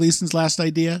was Frank Gleason's last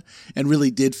idea and really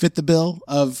did fit the bill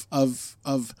of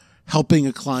helping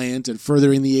a client and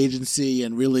furthering the agency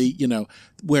and really,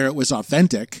 where it was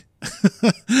authentic.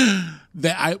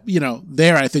 There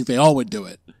I think they all would do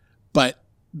it. But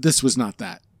this was not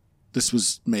that. This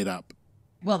was made up.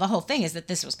 Well, the whole thing is that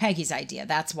this was Peggy's idea.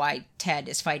 That's why Ted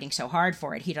is fighting so hard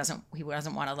for it. He doesn't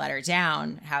want to let her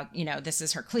down. How, this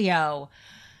is her Cleo.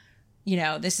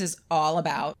 This is all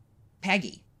about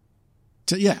Peggy.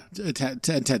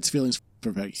 Ted's feelings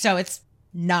for Peggy. So it's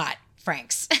not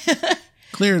Frank's.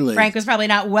 Clearly. Frank was probably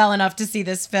not well enough to see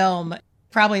this film.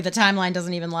 Probably the timeline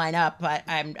doesn't even line up, but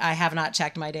I have not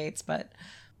checked my dates, but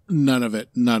none of it.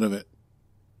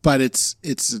 But it's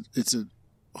a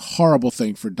horrible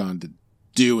thing for Don to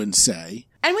do and say.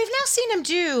 And we've now seen him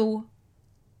do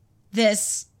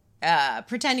this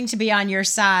pretending to be on your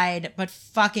side, but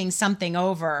fucking something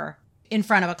over in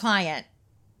front of a client.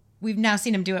 We've now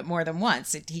seen him do it more than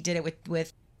once. He did it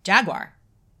with Jaguar.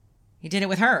 He did it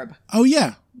with Herb. Oh,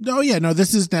 yeah. No,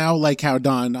 this is now like how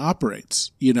Don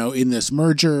operates, in this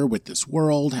merger with this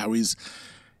world, how he's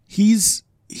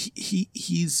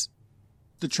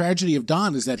the tragedy of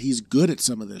Don is that he's good at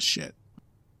some of this shit.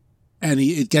 And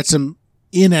it gets him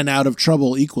in and out of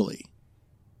trouble equally.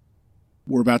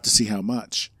 We're about to see how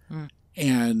much.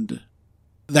 And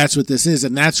that's what this is.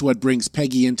 And that's what brings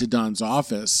Peggy into Don's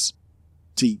office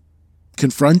to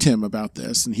confront him about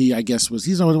this. And he, I guess,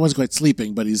 wasn't quite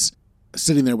sleeping, but he's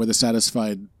sitting there with a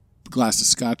satisfied glass of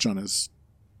scotch on his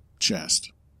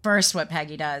chest. First, what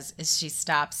Peggy does is she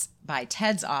stops by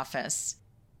Ted's office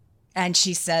and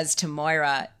she says to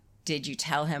Moira, did you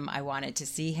tell him I wanted to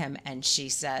see him? And she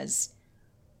says,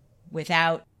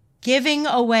 without giving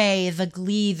away the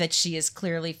glee that she is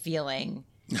clearly feeling,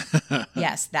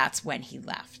 yes, that's when he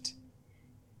left.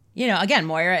 Again,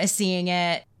 Moira is seeing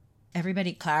it.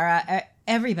 Everybody, Clara,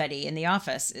 everybody in the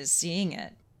office is seeing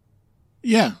it.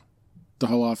 Yeah, the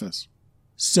whole office.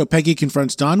 So Peggy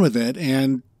confronts Don with it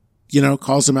and,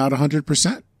 calls him out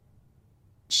 100%.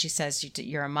 She says,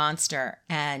 you're a monster.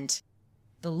 And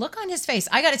the look on his face,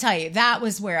 I got to tell you, that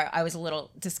was where I was a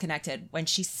little disconnected. When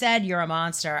she said, you're a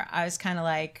monster, I was kind of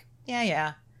like,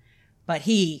 yeah. But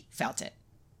he felt it.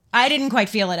 I didn't quite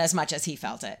feel it as much as he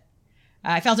felt it.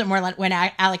 I felt it more like when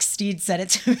Alex Steed said it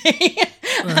to me.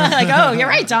 Like, oh, you're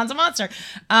right, Don's a monster.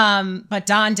 But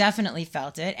Don definitely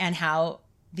felt it. And how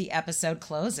the episode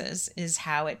closes is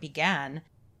how it began.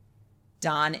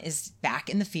 Don is back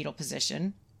in the fetal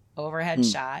position, overhead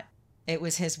shot. It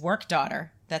was his work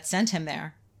daughter that sent him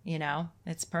there.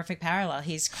 It's perfect parallel.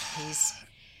 He's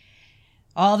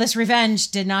all this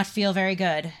revenge did not feel very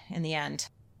good in the end.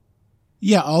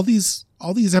 Yeah, all these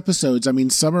episodes, I mean,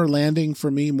 some are landing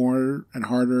for me more and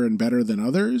harder and better than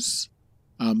others.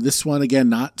 This one, again,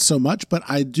 not so much, but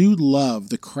I do love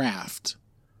the craft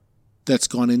that's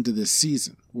gone into this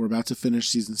season. We're about to finish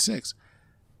season 6.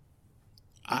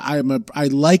 I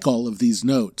like all of these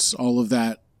notes, all of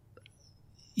that.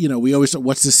 We always say,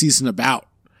 what's the season about?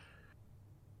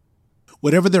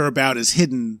 Whatever they're about is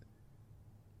hidden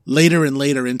later and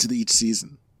later into each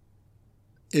season.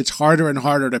 It's harder and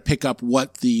harder to pick up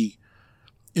what the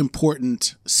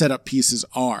important setup pieces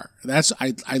are.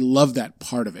 I love that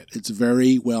part of it. It's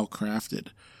very well crafted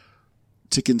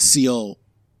to conceal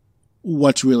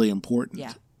what's really important.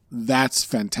 Yeah. That's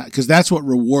fantastic because that's what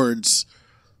rewards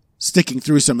sticking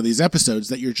through some of these episodes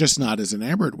that you're just not as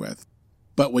enamored with.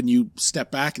 But when you step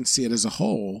back and see it as a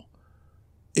whole,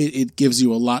 it gives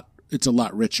you a lot. It's a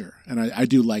lot richer, and I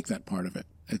do like that part of it.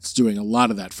 It's doing a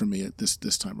lot of that for me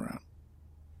this time around.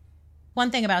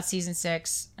 One thing about season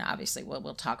 6, obviously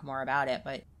we'll talk more about it,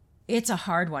 but it's a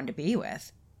hard one to be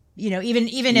with. even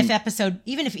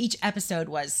if each episode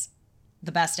was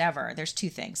the best ever, there's two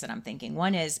things that I'm thinking.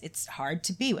 One is it's hard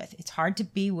to be with. It's hard to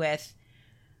be with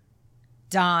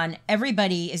Don.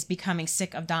 Everybody is becoming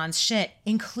sick of Don's shit,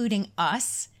 including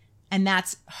us. And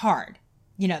that's hard.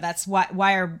 That's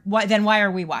why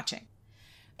are we watching?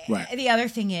 Right. The other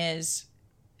thing is,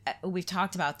 we've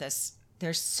talked about this.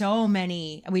 There's so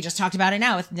many, we just talked about it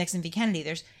now with Nixon v. Kennedy.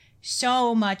 There's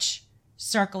so much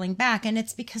circling back, and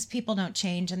it's because people don't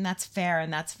change, and that's fair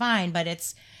and that's fine. But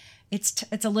it's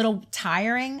a little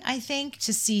tiring, I think,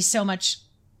 to see so much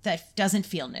that doesn't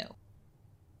feel new.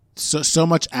 So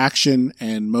much action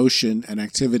and motion and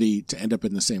activity to end up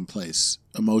in the same place,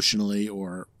 emotionally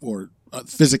or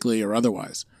physically or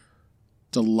otherwise.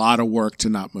 It's a lot of work to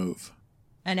not move.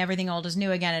 And everything old is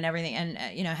new again, and everything, and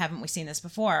haven't we seen this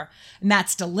before? And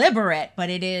that's deliberate, but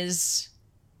it is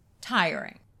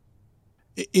tiring.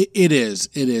 It is,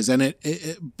 and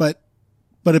but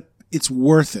it's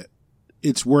worth it.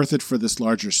 It's worth it for this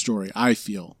larger story, I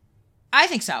feel. I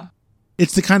think so.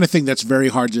 It's the kind of thing that's very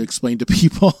hard to explain to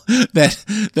people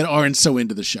that aren't so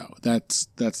into the show. That's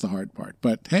the hard part.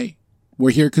 But hey,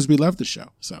 we're here because we love the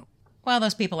show. So, well,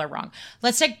 those people are wrong.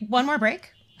 Let's take one more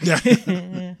break. Yeah.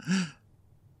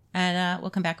 And we'll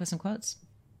come back with some quotes.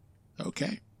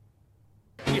 Okay.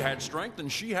 He had strength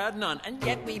and she had none, and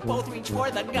yet we both reached for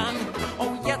the gun.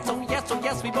 Oh yes, oh yes, oh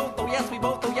yes, we both, oh yes, we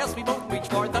both, oh yes, we both reached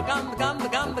for the gun, the gun, the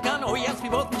gun, the gun. Oh yes, we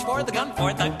both reached for the gun,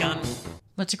 for the gun.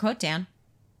 What's your quote, Dan?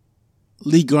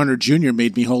 Lee Garner Jr.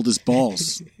 made me hold his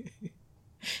balls.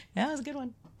 That was a good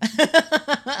one.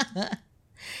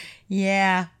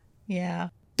 Yeah.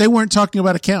 They weren't talking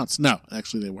about accounts. No,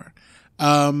 actually they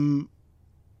weren't.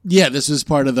 Yeah, this was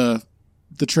part of the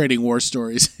trading war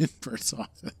stories in Bert's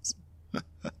office.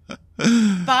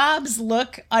 Bob's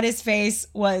look on his face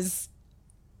was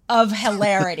of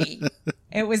hilarity.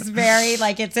 It was very,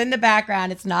 it's in the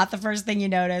background. It's not the first thing you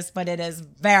notice, but it is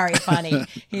very funny.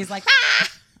 He's like,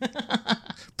 ah!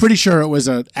 Pretty sure it was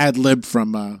an ad lib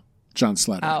from John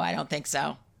Slattery. Oh, I don't think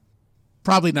so.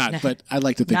 Probably not, but I'd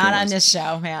like to think it was. Not on this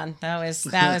show, man. That was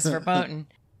verboten.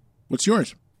 What's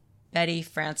yours? Betty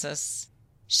Francis.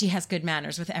 She has good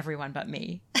manners with everyone but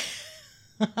me.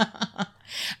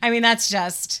 I mean, that's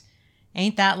just,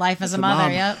 ain't that life as a mother?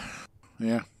 Mom. Yep.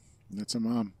 Yeah, that's a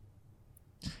mom.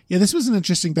 Yeah, this was an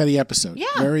interesting Betty episode. Yeah.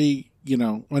 Very,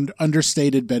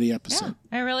 understated Betty episode.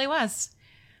 Yeah, it really was.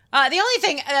 The only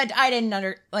thing that I didn't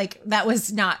that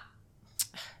was not,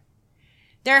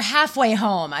 they're halfway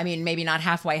home. I mean, maybe not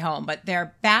halfway home, but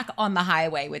they're back on the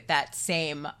highway with that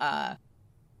same,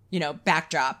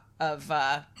 backdrop of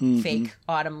fake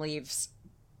autumn leaves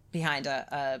behind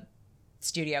a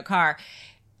studio car.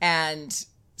 And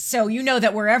so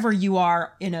that wherever you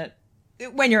are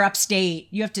when you're upstate,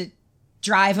 you have to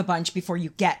drive a bunch before you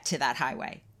get to that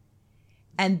highway.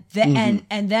 And then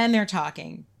and then they're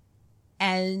talking.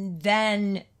 And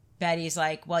then Betty's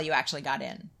like, well, you actually got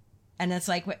in. And it's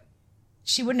like, what?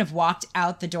 She wouldn't have walked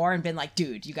out the door and been like,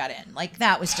 dude, you got in.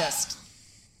 That was just...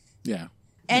 Yeah.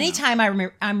 Anytime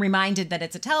I'm reminded that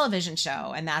it's a television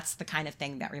show, and that's the kind of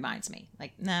thing that reminds me.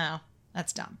 No,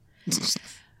 that's dumb.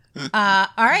 All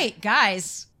right,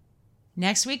 guys.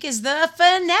 Next week is the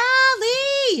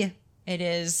finale. It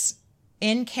is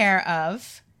in care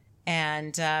of,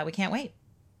 and we can't wait.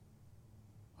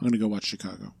 I'm going to go watch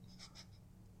Chicago.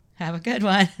 Have a good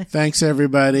one. Thanks,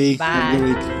 everybody. Bye. Have a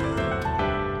good week.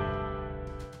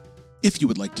 If you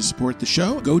would like to support the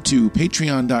show, go to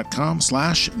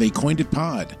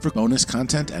patreon.com/theycoineditpod for bonus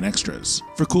content and extras.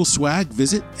 For cool swag,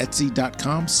 visit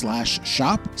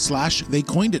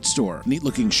etsy.com/shop/theycoineditstore. Neat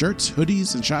looking shirts,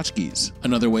 hoodies, and tchotchkes.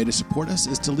 Another way to support us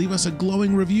is to leave us a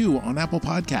glowing review on Apple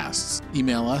Podcasts.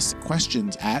 Email us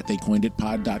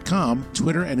questions@theycoineditpod.com,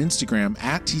 Twitter and Instagram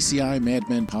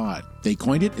 @TCIMadmenPod. They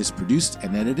Coined It is produced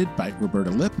and edited by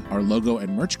Roberta Lipp. Our logo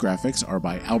and merch graphics are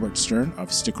by Albert Stern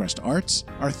of Stickrest Arts.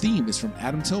 Our theme is from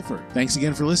Adam Tilford. Thanks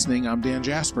again for listening. I'm Dan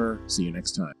Jasper. See you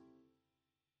next time.